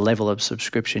level of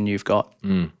subscription you've got.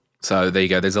 So there you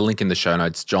go. There's a link in the show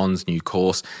notes, John's new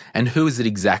course. And who is it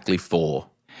exactly for?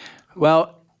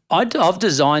 Well, I've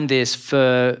designed this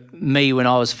for me when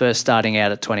I was first starting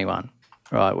out at 21,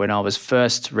 right, when I was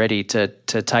first ready to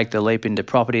take the leap into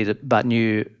property but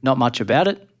knew not much about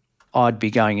it. I'd be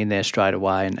going in there straight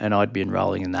away and I'd be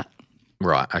enrolling in that.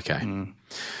 Right, okay.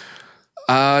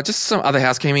 Just some other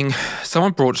housekeeping.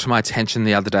 Someone brought to my attention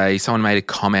the other day, someone made a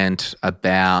comment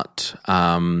about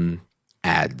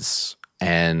ads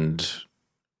and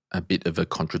a bit of a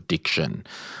contradiction.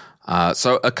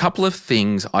 So a couple of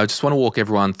things. I just want to walk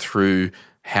everyone through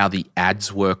how the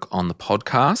ads work on the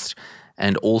podcast,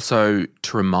 and also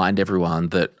to remind everyone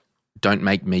that don't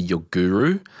make me your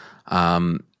guru.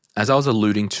 As I was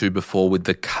alluding to before with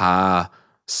the car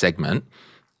segment,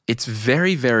 it's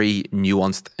very, very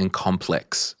nuanced and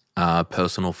complex,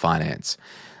 personal finance.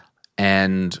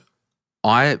 And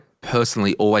I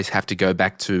personally always have to go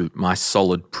back to my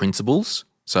solid principles.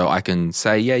 So I can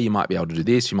say, yeah, you might be able to do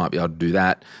this, you might be able to do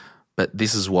that, but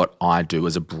this is what I do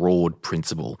as a broad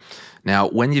principle. Now,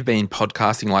 when you've been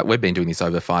podcasting, like we've been doing this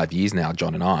over 5 years now,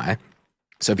 John and I,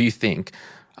 so if you think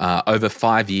over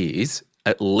 5 years,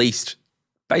 at least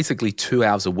basically 2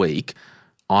 hours a week,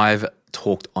 I've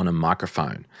talked on a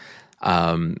microphone.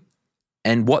 And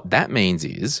what that means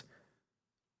is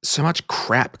so much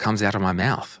crap comes out of my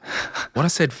mouth. What I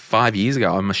said 5 years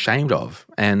ago, I'm ashamed of.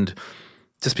 And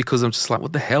just because I'm just like,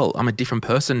 what the hell? I'm a different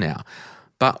person now.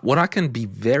 But what I can be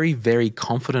very, very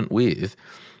confident with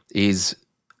is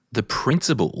the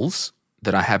principles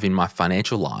that I have in my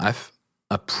financial life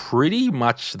are pretty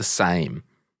much the same.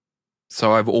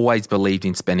 So I've always believed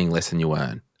in spending less than you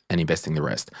earn and investing the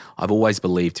rest. I've always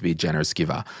believed to be a generous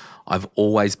giver. I've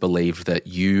always believed that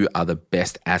you are the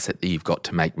best asset that you've got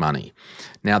to make money.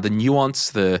 Now, the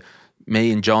nuance, the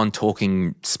me and John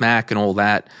talking smack and all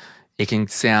that, It can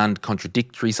sound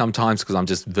contradictory sometimes because I'm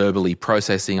just verbally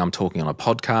processing, I'm talking on a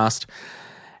podcast.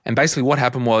 And basically what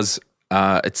happened was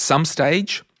at some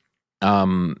stage,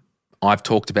 I've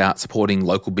talked about supporting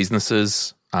local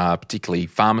businesses, particularly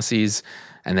pharmacies.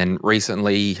 And then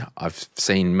recently I've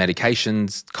seen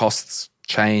medications costs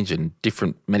change and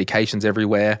different medications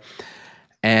everywhere.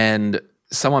 And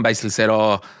someone basically said,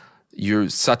 oh, you're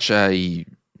such a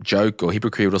joke or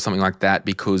hypocrite or something like that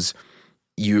because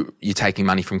you're taking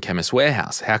money from Chemist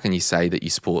Warehouse. How can you say that you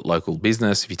support local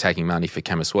business if you're taking money for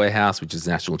Chemist Warehouse, which is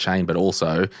a national chain, but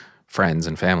also friends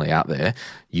and family out there?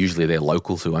 Usually they're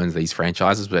locals who owns these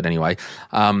franchises. But anyway,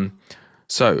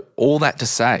 so all that to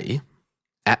say,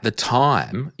 at the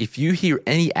time, if you hear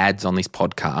any ads on this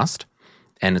podcast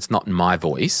and it's not my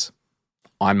voice,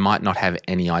 I might not have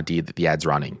any idea that the ad's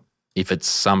running. If it's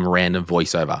some random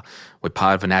voiceover, we're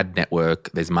part of an ad network.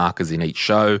 There's markers in each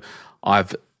show.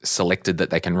 I've selected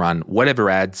that they can run whatever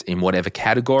ads in whatever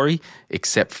category,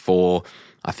 except for,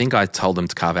 I think I told them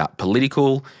to carve out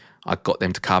political. I got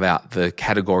them to carve out the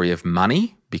category of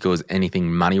money because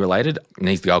anything money related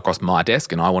needs to go across my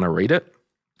desk and I want to read it.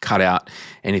 Cut out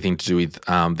anything to do with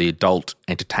the adult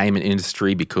entertainment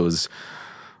industry because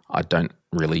I don't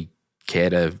really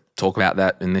care to talk about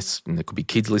that in this, and there could be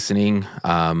kids listening.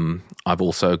 I've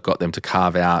also got them to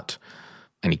carve out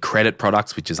any credit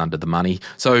products, which is under the money.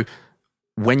 So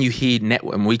when you hear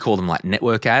and we call them like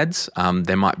network ads,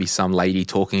 there might be some lady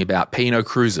talking about Pinot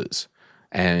Cruises.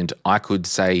 And I could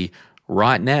say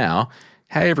right now,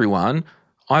 hey everyone,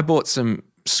 I bought some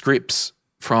scripts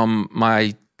from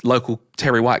my local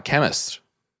Terry White chemist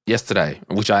yesterday,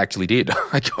 which I actually did.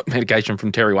 I got medication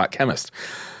from Terry White chemist.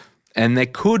 And there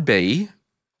could be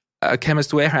a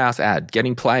Chemist Warehouse ad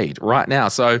getting played right now.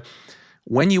 So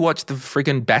when you watch the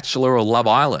friggin' Bachelor or Love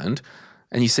Island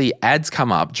and you see ads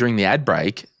come up during the ad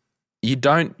break, you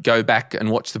don't go back and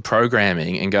watch the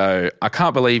programming and go, I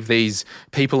can't believe these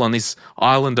people on this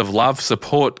island of love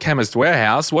support Chemist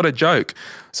Warehouse. What a joke.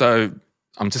 So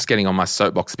I'm just getting on my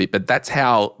soapbox a bit, but that's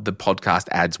how the podcast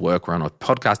ads work. We're on a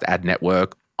podcast ad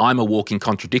network. I'm a walking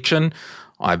contradiction.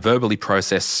 I verbally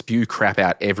process, spew crap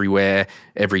out everywhere,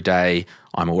 every day.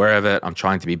 I'm aware of it. I'm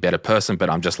trying to be a better person,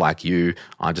 but I'm just like you.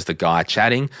 I'm just a guy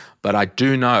chatting. But I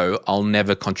do know I'll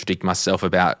never contradict myself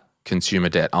about consumer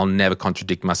debt. I'll never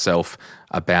contradict myself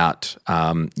about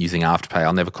using Afterpay.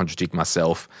 I'll never contradict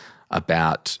myself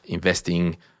about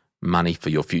investing money for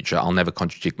your future. I'll never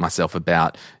contradict myself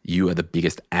about you are the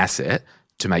biggest asset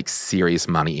to make serious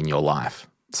money in your life.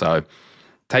 So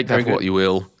take that for what you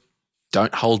will.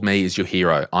 Don't hold me as your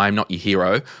hero. I'm not your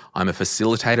hero. I'm a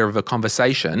facilitator of a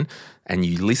conversation, and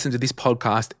you listen to this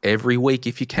podcast every week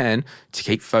if you can to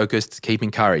keep focused, to keep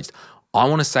encouraged. I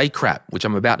want to say crap, which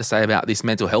I'm about to say about this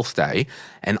mental health day,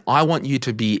 and I want you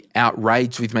to be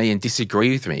outraged with me and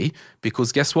disagree with me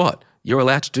because guess what? You're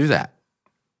allowed to do that.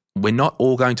 We're not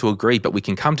all going to agree, but we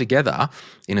can come together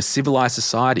in a civilized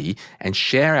society and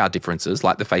share our differences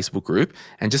like the Facebook group.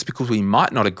 And just because we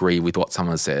might not agree with what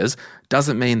someone says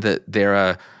doesn't mean that they're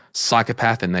a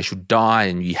psychopath and they should die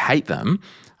and you hate them.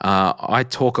 I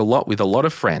talk a lot with a lot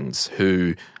of friends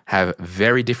who have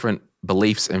very different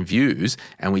beliefs and views,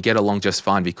 and we get along just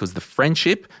fine because the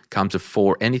friendship comes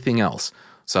before anything else.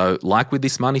 So like with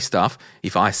this money stuff,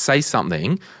 if I say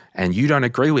something and you don't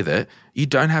agree with it, you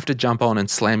don't have to jump on and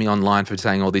slam me online for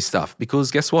saying all this stuff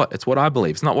because guess what? It's what I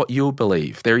believe. It's not what you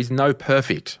believe. There is no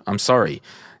perfect. I'm sorry.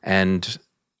 And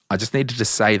I just needed to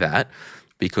say that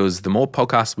because the more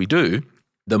podcasts we do,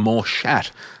 the more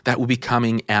shat that will be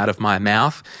coming out of my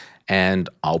mouth, and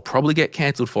I'll probably get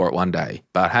cancelled for it one day.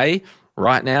 But hey,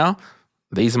 right now,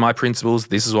 these are my principles.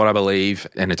 This is what I believe,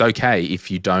 and it's okay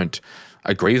if you don't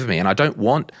agree with me. And I don't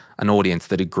want an audience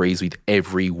that agrees with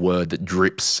every word that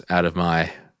drips out of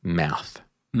my mouth.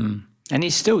 Mm. And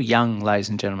he's still young, ladies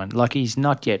and gentlemen. Like, he's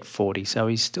not yet 40, so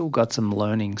he's still got some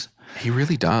learnings. He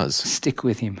really does. Stick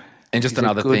with him. And just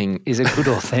another thing. He's a good,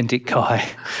 authentic guy.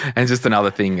 And just another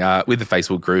thing, with the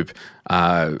Facebook group,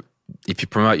 if you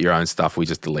promote your own stuff, we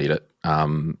just delete it.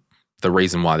 The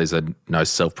reason why there's a no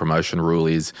self-promotion rule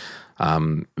is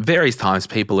various times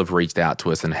people have reached out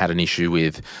to us and had an issue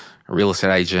with a real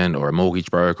estate agent or a mortgage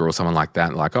broker or someone like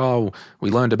that. Like, oh, we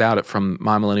learned about it from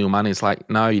My Millennial Money. It's like,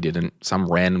 no, you didn't. Some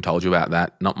random told you about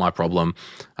that. Not my problem.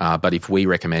 But if we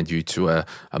recommend you to a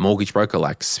mortgage broker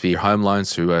like Sphere Home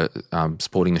Loans who are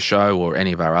supporting the show or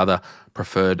any of our other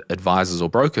preferred advisors or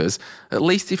brokers, at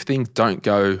least if things don't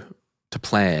go to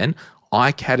plan,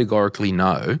 I categorically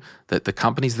know that the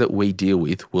companies that we deal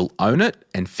with will own it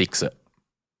and fix it.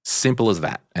 Simple as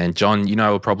that. And John, you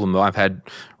know a problem that I've had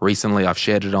recently. I've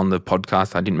shared it on the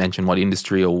podcast. I didn't mention what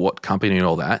industry or what company and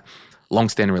all that.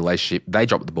 long-standing relationship. They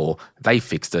dropped the ball. They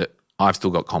fixed it. I've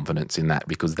still got confidence in that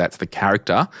because that's the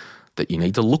character that you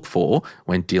need to look for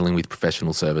when dealing with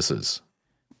professional services.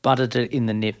 Buttered it in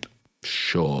the nip.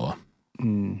 Sure.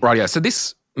 Rightio. So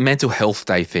this mental health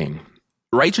day thing,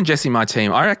 Rach and Jesse, my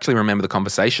team, I actually remember the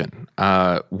conversation.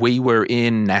 We were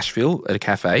in Nashville at a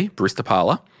cafe, barista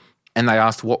parlour, and they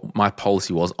asked what my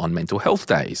policy was on mental health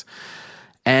days.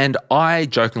 And I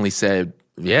jokingly said,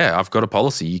 yeah, I've got a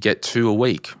policy. You get 2 a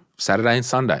week, Saturday and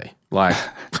Sunday. Like,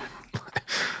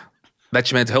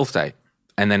 that's your mental health day.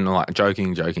 And then like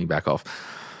joking, back off.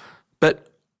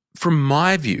 But from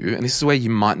my view, and this is where you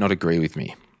might not agree with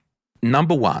me,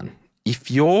 number one,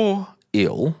 if you're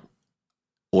ill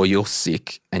or you're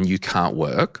sick and you can't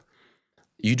work,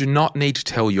 you do not need to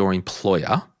tell your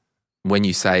employer when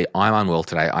you say, I'm unwell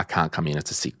today, I can't come in,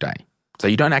 it's a sick day. So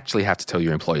you don't actually have to tell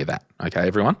your employer that, okay,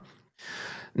 everyone?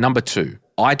 Number two,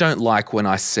 I don't like when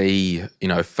I see,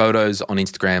 photos on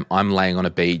Instagram, I'm laying on a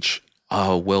beach,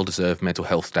 well-deserved mental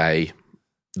health day,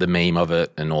 the meme of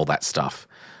it and all that stuff.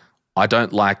 I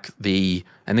don't like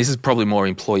and this is probably more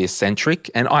employer-centric,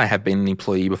 and I have been an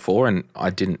employee before and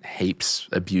I didn't heaps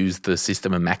abuse the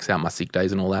system and max out my sick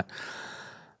days and all that.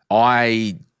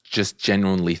 I just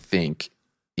genuinely think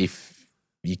if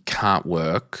you can't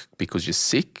work because you're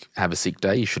sick, have a sick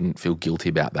day, you shouldn't feel guilty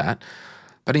about that.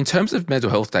 But in terms of mental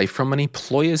health day, from an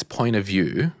employer's point of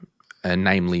view,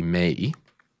 namely me,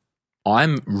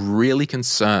 I'm really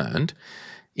concerned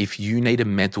if you need a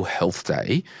mental health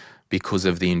day because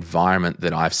of the environment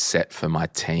that I've set for my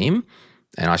team,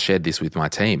 and I shared this with my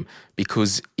team,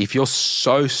 because if you're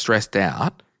so stressed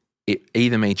out, it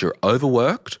either means you're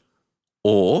overworked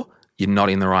or you're not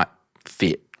in the right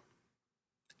fit,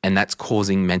 and that's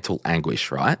causing mental anguish,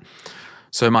 right?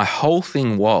 So my whole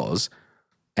thing was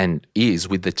and is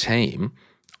with the team,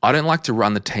 I don't like to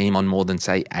run the team on more than,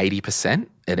 say, 80%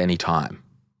 at any time.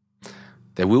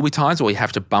 There will be times where we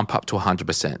have to bump up to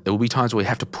 100%. There will be times where we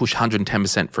have to push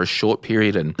 110% for a short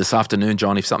period. And this afternoon,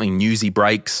 John, if something newsy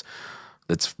breaks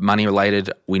that's money related,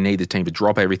 we need the team to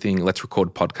drop everything. Let's record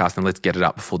a podcast and let's get it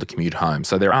up before the commute home.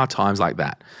 So there are times like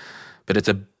that. But it's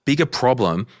a bigger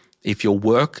problem if your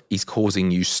work is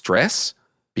causing you stress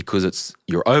because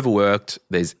you're overworked,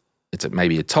 it's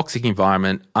maybe a toxic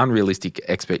environment, unrealistic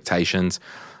expectations,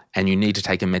 and you need to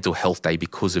take a mental health day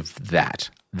because of that.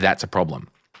 That's a problem.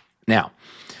 Now,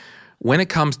 when it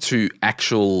comes to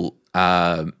actual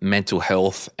mental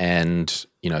health and,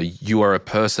 you are a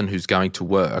person who's going to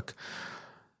work,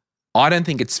 I don't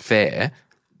think it's fair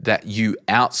that you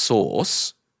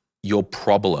outsource your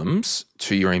problems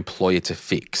to your employer to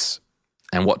fix.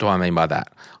 And what do I mean by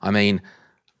that? I mean,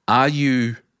 are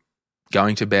you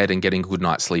going to bed and getting a good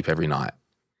night's sleep every night?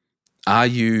 Are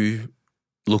you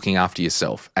looking after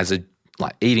yourself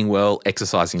like eating well,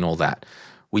 exercising and all that?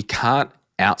 We can't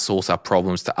outsource our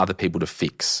problems to other people to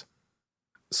fix.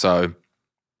 So,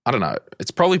 I don't know. It's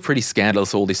probably pretty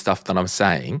scandalous, all this stuff that I'm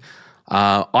saying.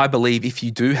 I believe if you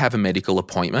do have a medical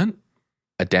appointment,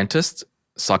 a dentist,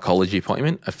 psychology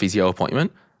appointment, a physio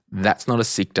appointment, that's not a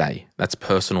sick day. That's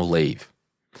personal leave.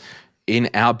 In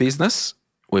our business,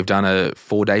 we've done a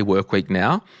 4-day work week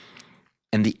now,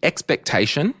 and the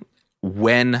expectation,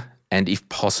 when and if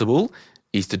possible,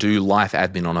 is to do life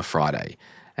admin on a Friday.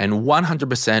 And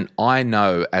 100% I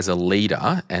know as a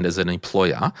leader and as an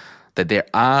employer that there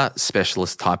are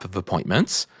specialist type of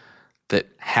appointments that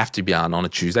have to be done on a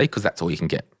Tuesday because that's all you can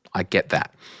get. I get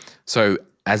that. So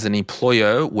as an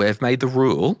employer, we've made the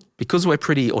rule, because we're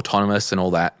pretty autonomous and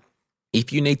all that,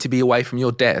 if you need to be away from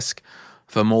your desk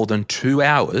for more than 2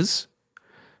 hours,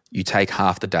 you take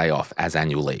half the day off as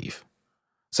annual leave.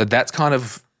 So that's kind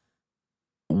of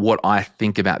what I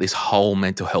think about this whole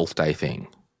mental health day thing.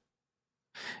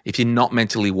 If you're not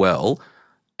mentally well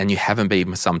and you haven't been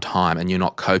for some time and you're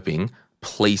not coping,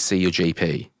 please see your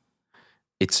GP.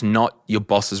 It's not your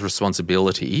boss's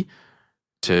responsibility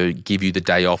to give you the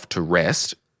day off to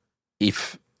rest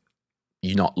if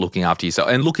you're not looking after yourself.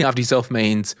 And looking after yourself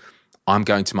means I'm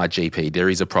going to my GP. There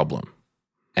is a problem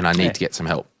and I need to get some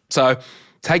help. So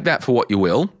take that for what you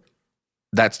will.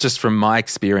 That's just from my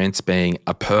experience being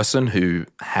a person who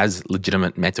has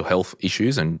legitimate mental health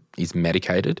issues and is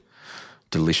medicated.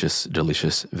 Delicious,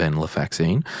 delicious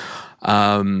venlafaxine.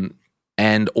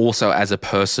 And also as a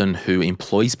person who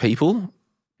employs people,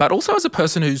 but also as a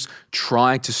person who's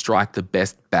trying to strike the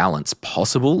best balance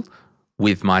possible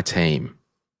with my team.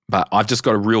 But I've just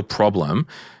got a real problem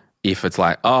if it's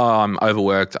like, I'm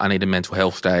overworked, I need a mental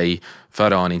health day,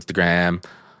 photo on Instagram,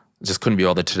 just couldn't be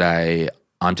bothered today,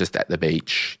 I'm just at the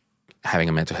beach having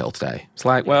a mental health day. It's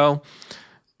like, well,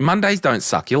 Mondays don't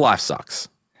suck, your life sucks.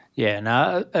 Yeah,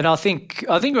 no, and I think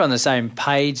we're on the same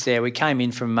page there. We came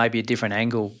in from maybe a different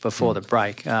angle before the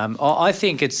break. I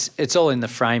think it's all in the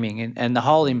framing and the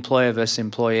whole employer versus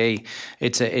employee.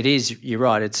 It is. You're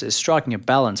right. It's striking a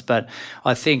balance, but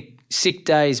I think sick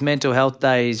days, mental health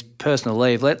days, personal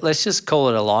leave. Let's just call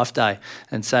it a life day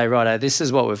and say, righto, this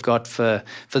is what we've got for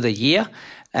the year,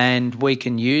 and we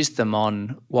can use them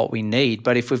on what we need.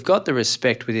 But if we've got the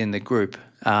respect within the group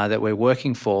that we're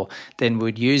working for, then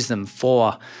we'd use them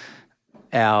for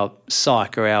our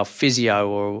psych or our physio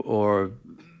or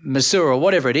masseur or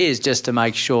whatever it is, just to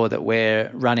make sure that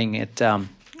we're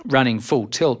running full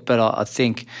tilt. But I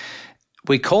think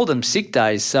we call them sick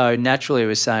days, so naturally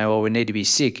we're saying, well, we need to be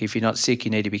sick. If you're not sick,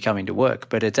 you need to be coming to work.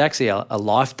 But it's actually a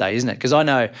life day, isn't it? Because I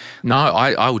know... No,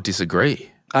 I would disagree.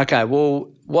 Okay, well,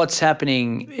 what's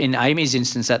happening in Amy's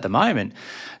instance at the moment,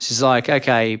 she's like,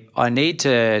 okay, I need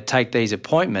to take these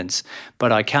appointments,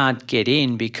 but I can't get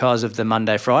in because of the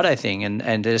Monday, Friday thing,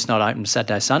 and it's not open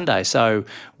Saturday, Sunday. So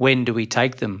when do we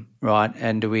take them, right?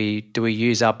 And do we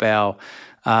use up our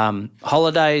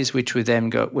holidays, which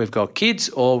we've got kids,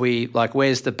 or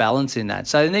where's the balance in that?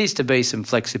 So there needs to be some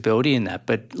flexibility in that,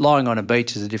 but lying on a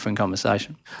beach is a different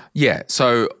conversation. Yeah,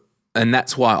 so... And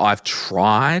that's why I've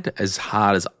tried as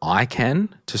hard as I can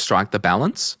to strike the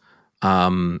balance.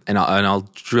 And I'll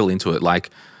drill into it. Like,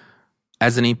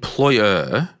 as an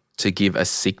employer, to give a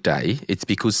sick day, it's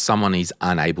because someone is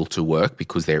unable to work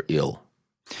because they're ill,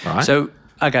 right? So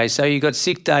you got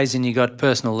sick days and you got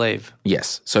personal leave.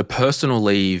 Yes. So personal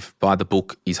leave by the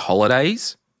book is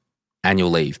holidays,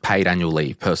 annual leave, paid annual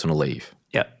leave, personal leave.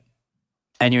 Yep.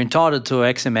 And you're entitled to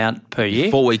X amount per year?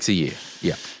 4 weeks a year,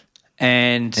 yeah.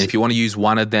 And if you want to use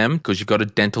one of them because you've got a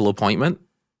dental appointment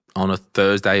on a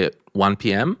Thursday at 1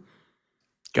 p.m.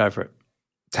 go for it.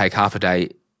 Take half a day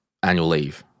annual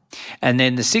leave. And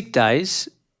then the sick days.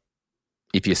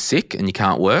 If you're sick and you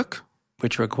can't work.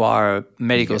 Which require a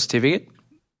medical certificate.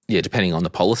 Yeah, depending on the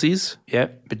policies. Yeah,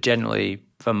 but generally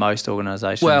for most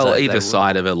organisations. Well, either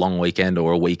side of a long weekend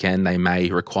or a weekend, they may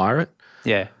require it.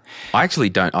 Yeah. I actually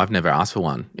don't. I've never asked for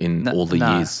one in all the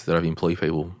years that I've employed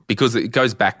people because it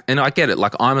goes back, and I get it.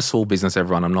 Like, I'm a small business,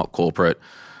 everyone. I'm not corporate.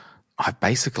 I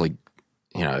basically,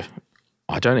 I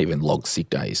don't even log sick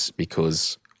days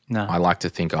because I like to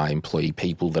think I employ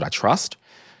people that I trust.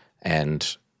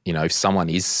 And, if someone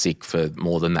is sick for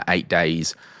more than the 8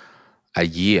 days a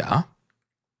year,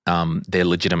 they're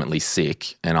legitimately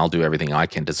sick, and I'll do everything I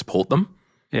can to support them.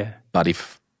 Yeah. But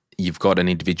if you've got an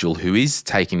individual who is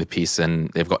taking the piss and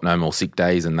they've got no more sick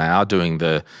days and they are doing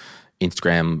the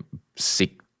Instagram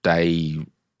sick day,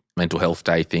 mental health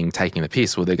day thing, taking the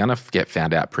piss, well, they're going to get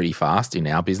found out pretty fast in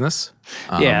our business.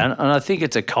 And I think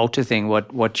it's a culture thing,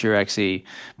 what you're actually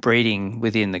breeding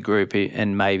within the group,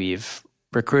 and maybe you've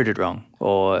recruited wrong,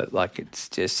 or like it's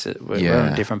just we're on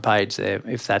a different page there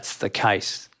if that's the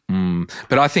case.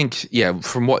 But I think,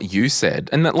 from what you said,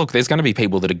 and look, there's going to be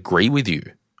people that agree with you.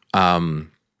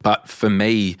 But for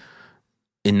me,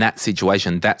 in that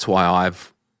situation, that's why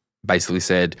I've basically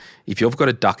said, if you've got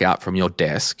to duck out from your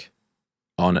desk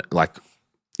on, like,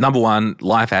 number one,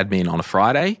 life admin on a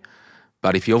Friday,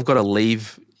 but if you've got to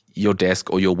leave your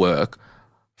desk or your work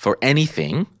for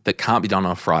anything that can't be done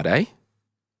on a Friday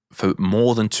for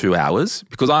more than 2 hours,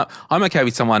 because I'm okay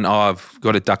with someone, I've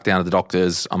got to duck down to the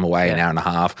doctor's, I'm away an hour and a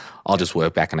half, I'll just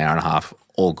work back an hour and a half,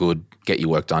 all good, get your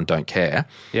work done, don't care.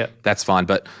 Yeah. That's fine.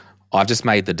 But I've just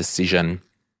made the decision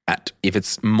if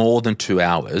it's more than 2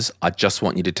 hours, I just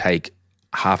want you to take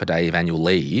half a day of annual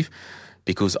leave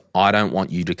because I don't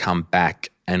want you to come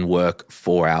back and work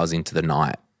 4 hours into the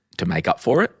night to make up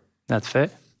for it. That's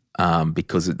fair.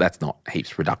 Because that's not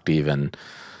heaps productive. And,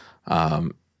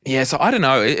 so I don't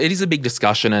know. It is a big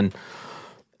discussion and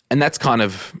that's kind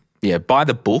of, by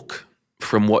the book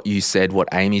from what you said, what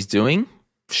Amy's doing,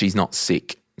 she's not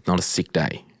sick. It's not a sick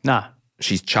day. No.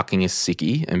 She's chucking a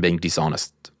sickie and being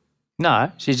dishonest.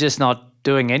 No, she's just not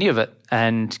doing any of it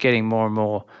and getting more and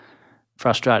more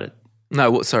frustrated.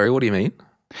 No, sorry, what do you mean?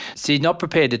 She's not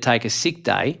prepared to take a sick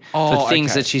day for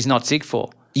things that she's not sick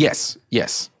for. Yes.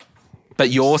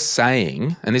 But you're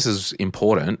saying, and this is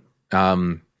important,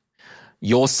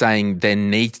 you're saying there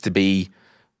needs to be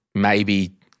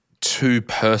maybe 2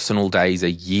 personal days a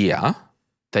year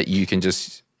that you can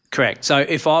just... Correct. So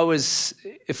if I was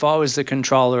the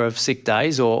controller of sick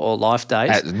days or life days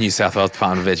at New South Wales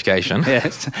Department of Education,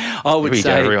 yes, I would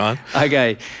say, everyone.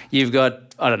 Okay, you've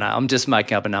got, I don't know, I'm just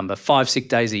making up a number, 5 sick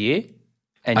days a year,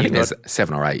 and I think there's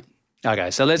 7 or 8. Okay,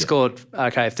 so let's call it.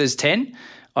 Okay, if there's 10,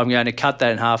 I'm going to cut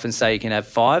that in half and say you can have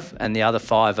 5, and the other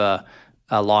 5 are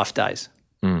life days.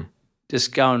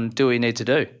 Just go and do what you need to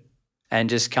do, and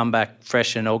just come back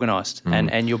fresh and organised,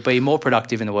 and you'll be more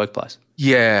productive in the workplace.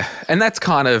 Yeah, and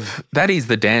that is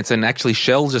the dance. And actually,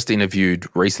 Shell just interviewed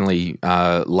recently,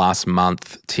 last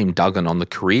month, Tim Duggan on the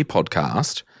Career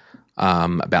podcast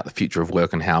about the future of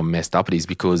work and how messed up it is,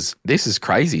 because this is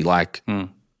crazy. Like,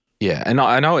 yeah, and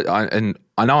I know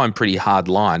I'm pretty hard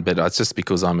line, but it's just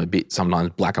because I'm a bit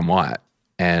sometimes black and white,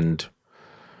 and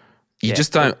you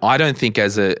just don't. I don't think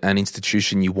as an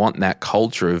institution you want that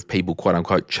culture of people quote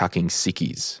unquote chucking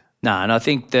sickies. No, and I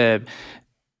think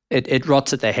it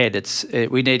rots at the head.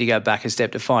 We need to go back a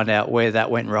step to find out where that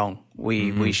went wrong.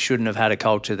 We shouldn't have had a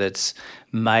culture that's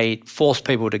forced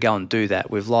people to go and do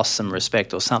that. We've lost some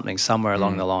respect or something somewhere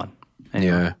along the line.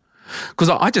 Anyway. Yeah, because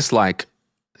I just like,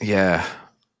 I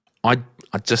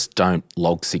just don't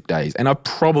log sick days, and I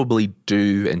probably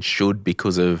do and should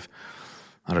because of,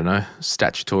 I don't know,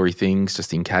 statutory things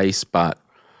just in case, but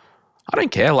I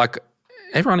don't care. Like,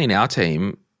 everyone in our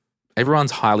team,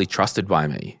 everyone's highly trusted by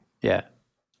me. Yeah.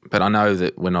 But I know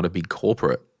that we're not a big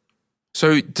corporate.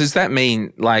 So does that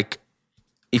mean, like,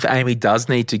 if Amy does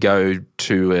need to go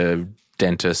to a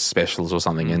dentist specialist or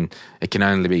something and it can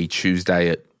only be Tuesday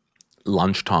at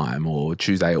lunchtime or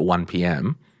Tuesday at 1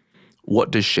 p.m,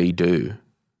 what does she do?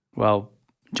 Well,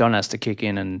 John has to kick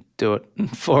in and do it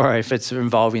for her if it's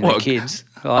involving the kids.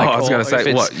 Like, I was going to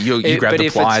say, what, you grab the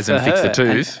pliers and fix the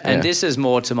tooth? And this is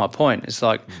more to my point. It's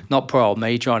like not poor old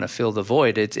me trying to fill the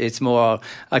void. It's more,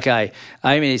 okay,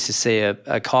 Amy needs to see a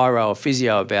chiro or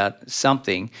physio about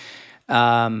something.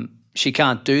 She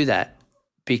can't do that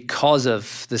because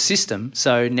of the system.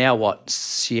 So now what?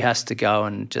 She has to go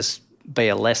and just be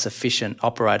a less efficient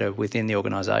operator within the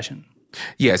organisation.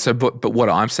 Yeah, so but what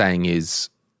I'm saying is,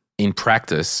 in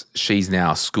practice, she's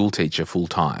now a school teacher full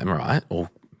time, right?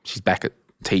 Or she's back at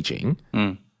teaching.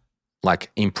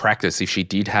 Like, in practice, if she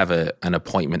did have an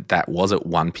appointment that was at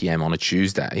 1 p.m. on a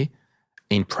Tuesday,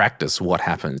 in practice, what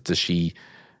happens? Does she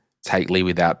take leave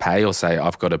without pay or say,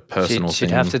 I've got a personal thing?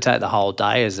 She'd have to take the whole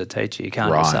day as a teacher. You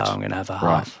can't just say, I'm going to have a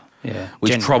half. Yeah.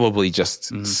 Which probably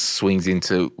just swings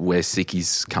into where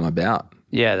sickies come about.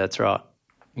 Yeah, that's right.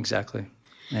 Exactly.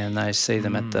 And they see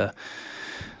them at the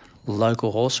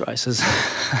local horse races.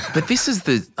 But this is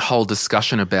the whole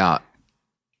discussion about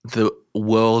the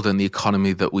world and the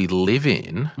economy that we live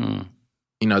in.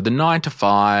 You know, the 9 to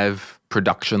 5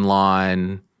 production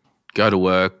line, go to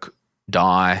work,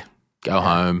 die, go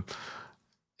home.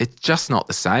 It's just not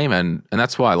the same. And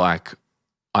that's why, like,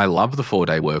 I love the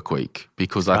 4-day work week,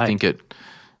 because I think it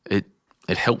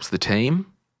helps the team.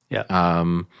 Yeah.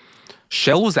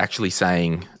 Shell was actually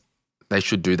saying they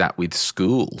should do that with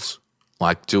schools.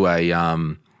 Like, do a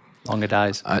longer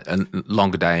days, a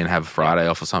longer day, and have Friday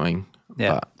off or something.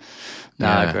 Yeah,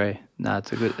 I agree. No,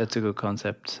 it's a good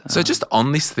concept. So just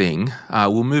on this thing,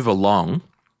 we'll move along.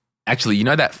 Actually, you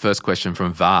know that first question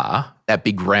from VAR, that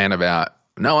big rant about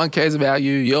no one cares about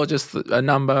you, you're just a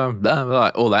number, blah,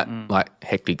 blah, all that like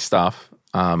hectic stuff.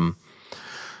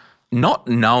 Not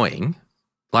knowing,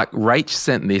 like, Rach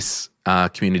sent this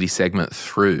community segment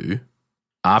through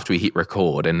after we hit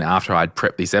record and after I'd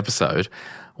prepped this episode.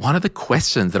 One of the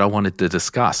questions that I wanted to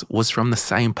discuss was from the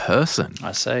same person.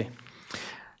 I see.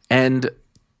 And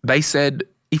they said,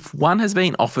 if one has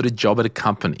been offered a job at a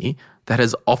company that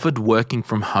has offered working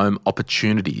from home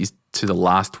opportunities to the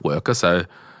last worker, so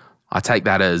I take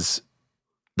that as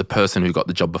the person who got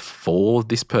the job before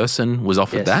this person was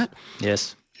offered that.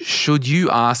 Yes. Should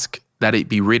you ask that it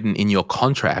be written in your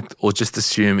contract, or just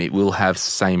assume it will have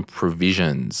same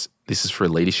provisions? This is for a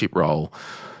leadership role.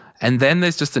 And then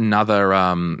there's just another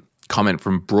comment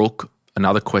from Brooke,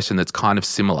 another question that's kind of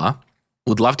similar.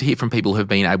 Would love to hear from people who have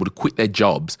been able to quit their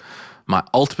jobs. My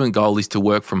ultimate goal is to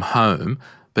work from home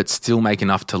but still make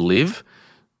enough to live.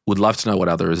 Would love to know what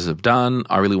others have done.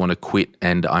 I really want to quit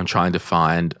and I'm trying to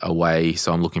find a way,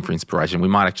 so I'm looking for inspiration. We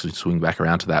might actually swing back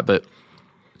around to that. But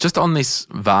just on this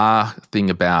VAR thing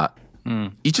about,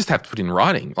 you just have to put in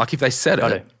writing. Like, if they said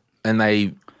it and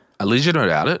they are legitimate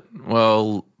about it,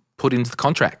 well, put into the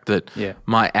contract that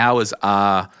my hours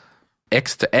are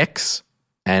X to X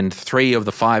and 3 of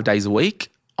the 5 days a week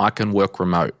I can work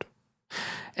remote.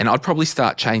 And I'd probably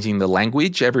start changing the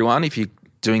language, everyone, if you're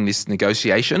doing this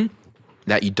negotiation,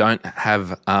 that you don't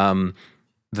have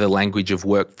the language of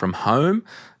work from home,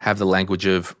 have the language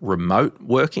of remote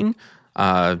working,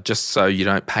 just so you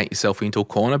don't paint yourself into a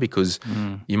corner, because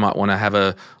you might want to have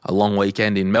a long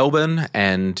weekend in Melbourne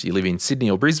and you live in Sydney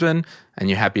or Brisbane and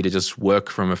you're happy to just work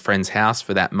from a friend's house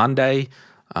for that Monday.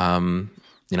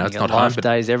 You know, it's not home. Life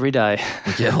days every day.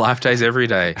 Yeah, life days every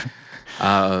day.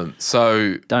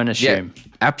 So don't assume. Yeah,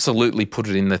 absolutely put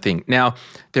it in the thing. Now,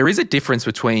 there is a difference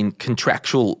between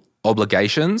contractual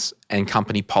obligations and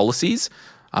company policies.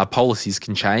 Policies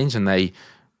can change and they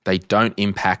don't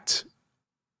impact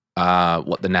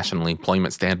what the national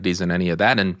employment standard is and any of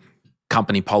that. And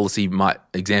company policy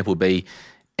example be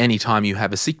anytime you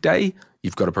have a sick day,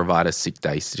 you've got to provide a sick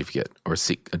day certificate or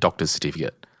a doctor's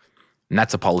certificate. And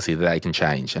that's a policy that they can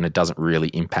change, and it doesn't really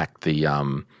impact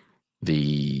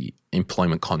the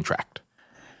employment contract.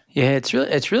 Yeah,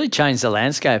 it's really changed the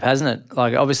landscape, hasn't it?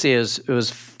 Like obviously it was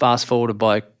fast forwarded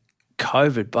by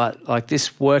COVID, but like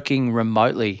this working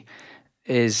remotely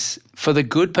is for the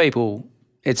good people.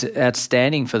 It's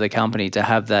outstanding for the company to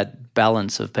have that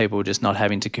balance of people just not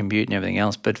having to commute and everything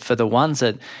else. But for the ones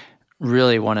that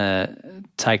really want to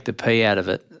take the pee out of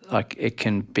it, like it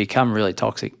can become really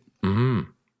toxic. Mm.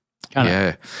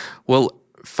 Yeah. Well,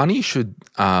 funny you should,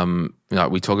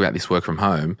 we talk about this work from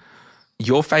home.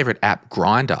 Your favourite app,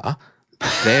 Grindr,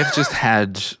 they've just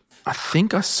had, I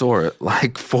think I saw it,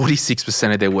 like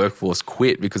 46% of their workforce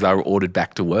quit because they were ordered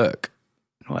back to work.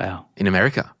 Wow. In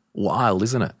America. Wild,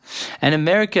 isn't it? And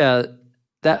America,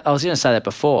 I was going to say that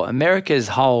before, America's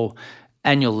whole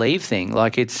annual leave thing,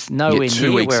 like it's nowhere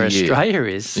near where Australia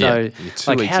is. So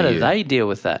like how do they deal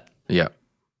with that? Yeah.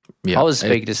 I was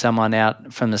speaking to someone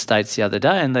out from the States the other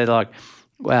day and they're like,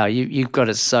 wow, you've got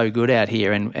it so good out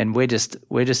here and we're just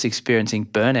experiencing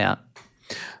burnout.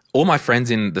 All my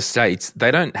friends in the States, they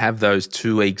don't have those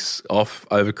 2 weeks off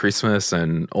over Christmas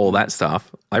and all that stuff.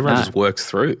 Everyone just works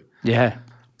through. Yeah.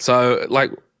 So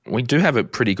like we do have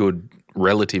it pretty good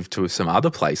relative to some other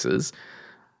places.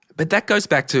 But that goes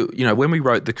back to, when we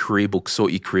wrote the career book,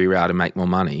 Sort Your Career Out and Make More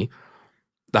Money,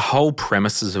 the whole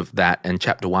premises of that and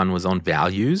chapter 1 was on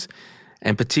values,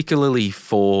 and particularly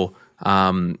for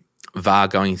VAR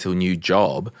going to a new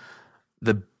job,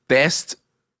 the best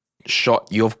shot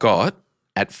you've got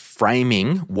at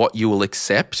framing what you will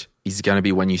accept is going to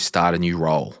be when you start a new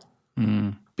role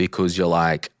because you're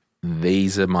like,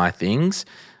 these are my things.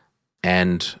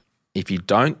 And if you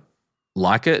don't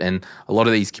like it, and a lot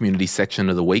of these community section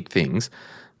of the week things,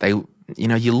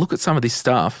 you look at some of this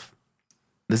stuff,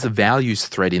 there's a values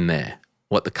thread in there,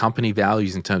 what the company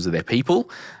values in terms of their people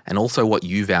and also what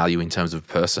you value in terms of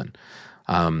person.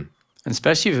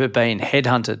 Especially if you've been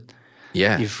headhunted.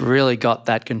 Yeah. You've really got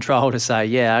that control to say,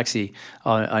 yeah, actually,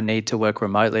 I need to work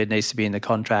remotely. It needs to be in the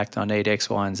contract. I need X,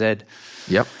 Y, and Z.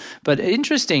 Yep. But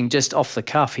interesting, just off the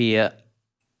cuff here,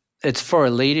 it's for a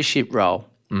leadership role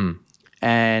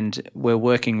and we're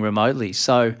working remotely.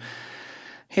 So,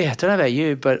 yeah, I don't know about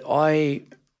you, but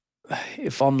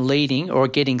if I'm leading or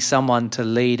getting someone to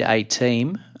lead a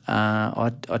team,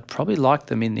 I'd probably like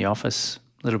them in the office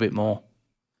a little bit more.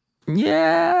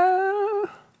 Yeah,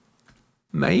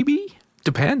 maybe.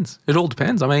 Depends. It all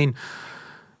depends. I mean,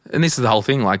 and this is the whole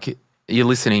thing, like you're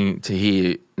listening to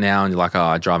here now and you're like, oh,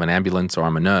 I drive an ambulance or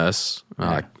I'm a nurse.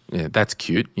 Like, yeah, that's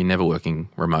cute. You're never working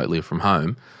remotely from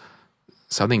home.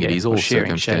 So I think it is all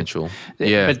circumstantial.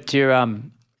 Yeah. But you're,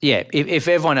 if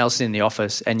everyone else is in the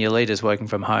office and your leader's working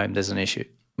from home, there's an issue.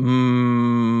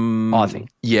 I think.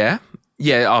 Yeah.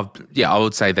 Yeah, I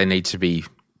would say they need to be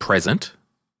present.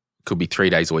 Could be 3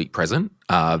 days a week present.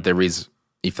 There is,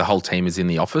 if the whole team is in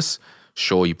the office,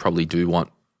 sure, you probably do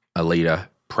want a leader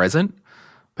present,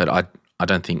 but I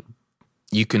don't think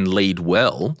you can lead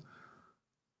well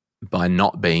by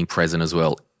not being present as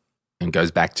well, and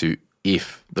goes back to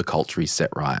if the culture is set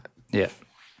right. Yeah.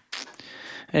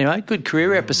 Anyway, good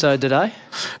career episode today.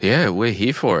 Yeah, we're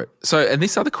here for it. So, and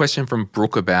this other question from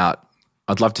Brooke about,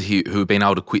 I'd love to hear who have been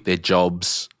able to quit their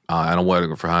jobs and are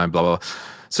working from home, blah, blah, blah.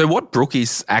 So what Brooke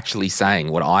is actually saying,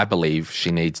 what I believe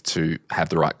she needs to have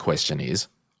the right question is,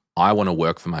 I want to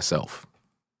work for myself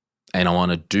and I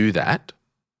want to do that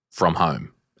from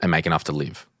home and make enough to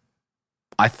live.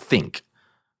 I think.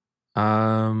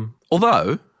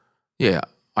 Although, yeah,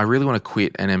 I really want to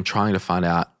quit and am trying to find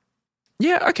out,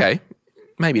 yeah, okay,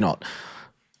 maybe not.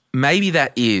 Maybe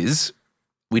that is,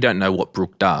 we don't know what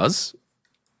Brooke does,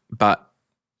 but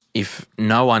if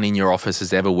no one in your office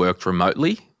has ever worked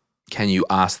remotely, can you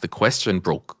ask the question,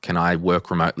 Brooke, can I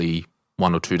work remotely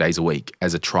 1 or 2 days a week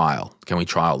as a trial? Can we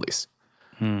trial this?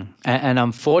 And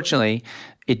unfortunately,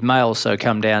 it may also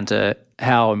come down to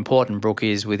how important Brooke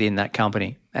is within that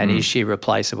company and is she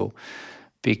replaceable?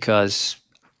 Because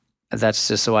that's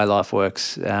just the way life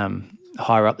works.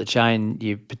 Higher up the chain,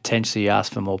 you potentially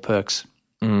ask for more perks.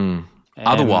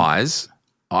 Otherwise,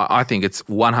 I think it's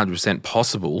 100%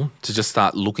 possible to just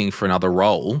start looking for another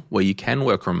role where you can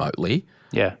work remotely.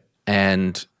 Yeah.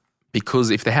 And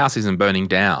because if the house isn't burning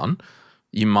down,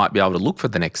 you might be able to look for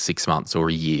the next 6 months or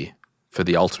a year for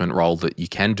the ultimate role that you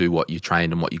can do what you're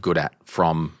trained and what you're good at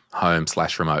from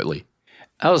home/remotely.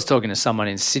 I was talking to someone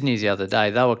in Sydney the other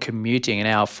day. They were commuting an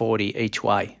hour 40 each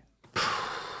way.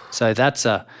 So that's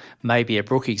maybe a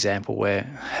Brooke example where,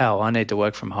 hell, I need to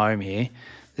work from home here.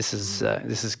 This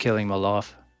is killing my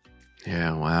life.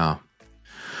 Yeah, wow.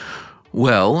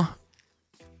 Well,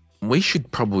 we should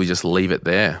probably just leave it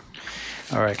there.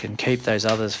 I reckon keep those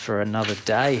others for another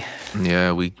day.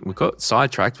 Yeah, we got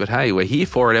sidetracked, but hey, we're here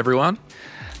for it, everyone.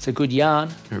 It's a good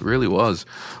yarn. It really was.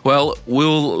 Well,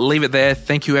 we'll leave it there.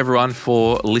 Thank you, everyone,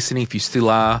 for listening. If you still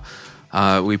are,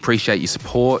 we appreciate your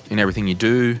support in everything you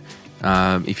do.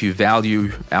 If you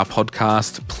value our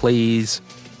podcast, please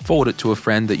forward it to a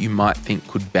friend that you might think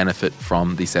could benefit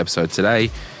from this episode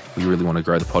today. We really want to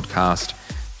grow the podcast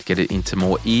to get it into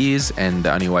more ears, and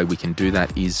the only way we can do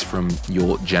that is from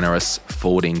your generous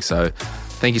forwarding. So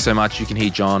thank you so much. You can hear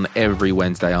John every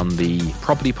Wednesday on the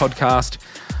Property Podcast.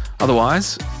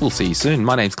 Otherwise, we'll see you soon.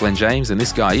 My name's Glenn James, and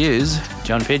this guy is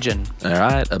John Pigeon. All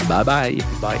right, bye-bye.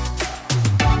 Bye.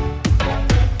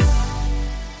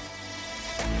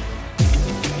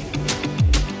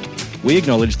 We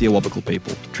acknowledge the Awabakal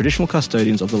people, traditional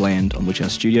custodians of the land on which our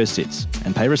studio sits,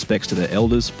 and pay respects to their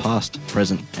elders, past,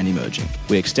 present, and emerging.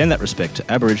 We extend that respect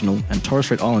to Aboriginal and Torres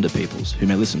Strait Islander peoples who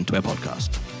may listen to our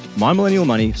podcast. My Millennial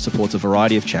Money supports a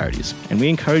variety of charities, and we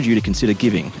encourage you to consider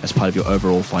giving as part of your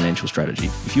overall financial strategy.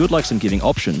 If you would like some giving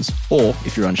options, or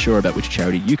if you're unsure about which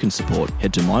charity you can support,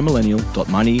 head to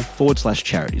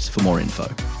mymillennial.money/charities for more info.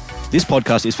 This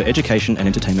podcast is for education and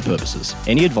entertainment purposes.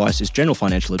 Any advice is general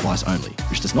financial advice only,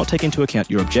 which does not take into account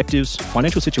your objectives,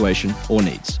 financial situation, or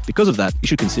needs. Because of that, you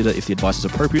should consider if the advice is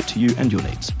appropriate to you and your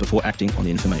needs before acting on the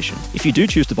information. If you do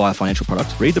choose to buy a financial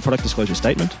product, read the product disclosure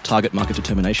statement, target market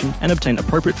determination, and obtain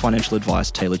appropriate financial advice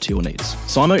tailored to your needs.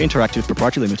 Simo Interactive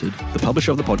Proprietary Limited, the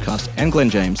publisher of the podcast, and Glenn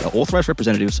James are authorised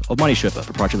representatives of Money Sherpa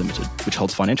Proprietary Limited, which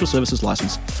holds financial services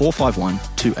license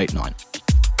 451289.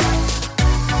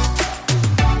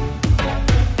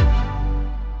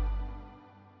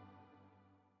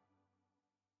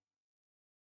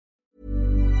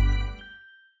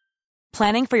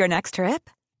 Planning for your next trip?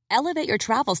 Elevate your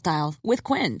travel style with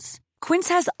Quince. Quince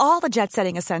has all the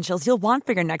jet-setting essentials you'll want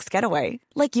for your next getaway,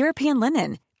 like European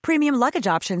linen, premium luggage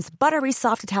options, buttery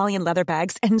soft Italian leather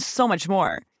bags, and so much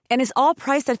more. And is all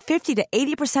priced at 50 to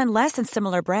 80% less than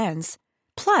similar brands.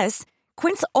 Plus,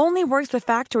 Quince only works with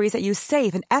factories that use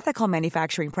safe and ethical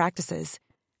manufacturing practices.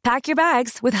 Pack your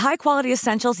bags with high-quality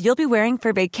essentials you'll be wearing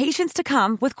for vacations to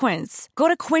come with Quince. Go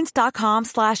to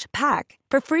quince.com/pack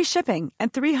for free shipping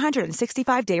and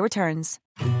 365-day returns.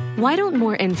 Why don't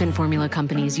more infant formula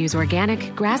companies use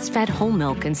organic, grass-fed whole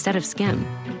milk instead of skim?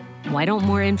 Why don't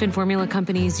more infant formula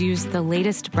companies use the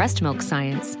latest breast milk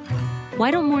science? Why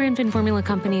don't more infant formula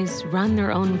companies run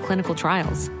their own clinical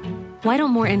trials? Why don't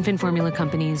more infant formula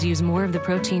companies use more of the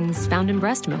proteins found in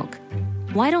breast milk?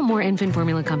 Why don't more infant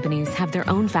formula companies have their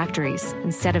own factories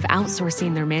instead of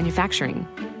outsourcing their manufacturing?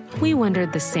 We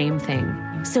wondered the same thing.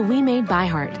 So we made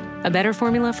ByHeart, a better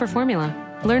formula for formula.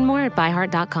 Learn more at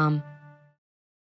byheart.com.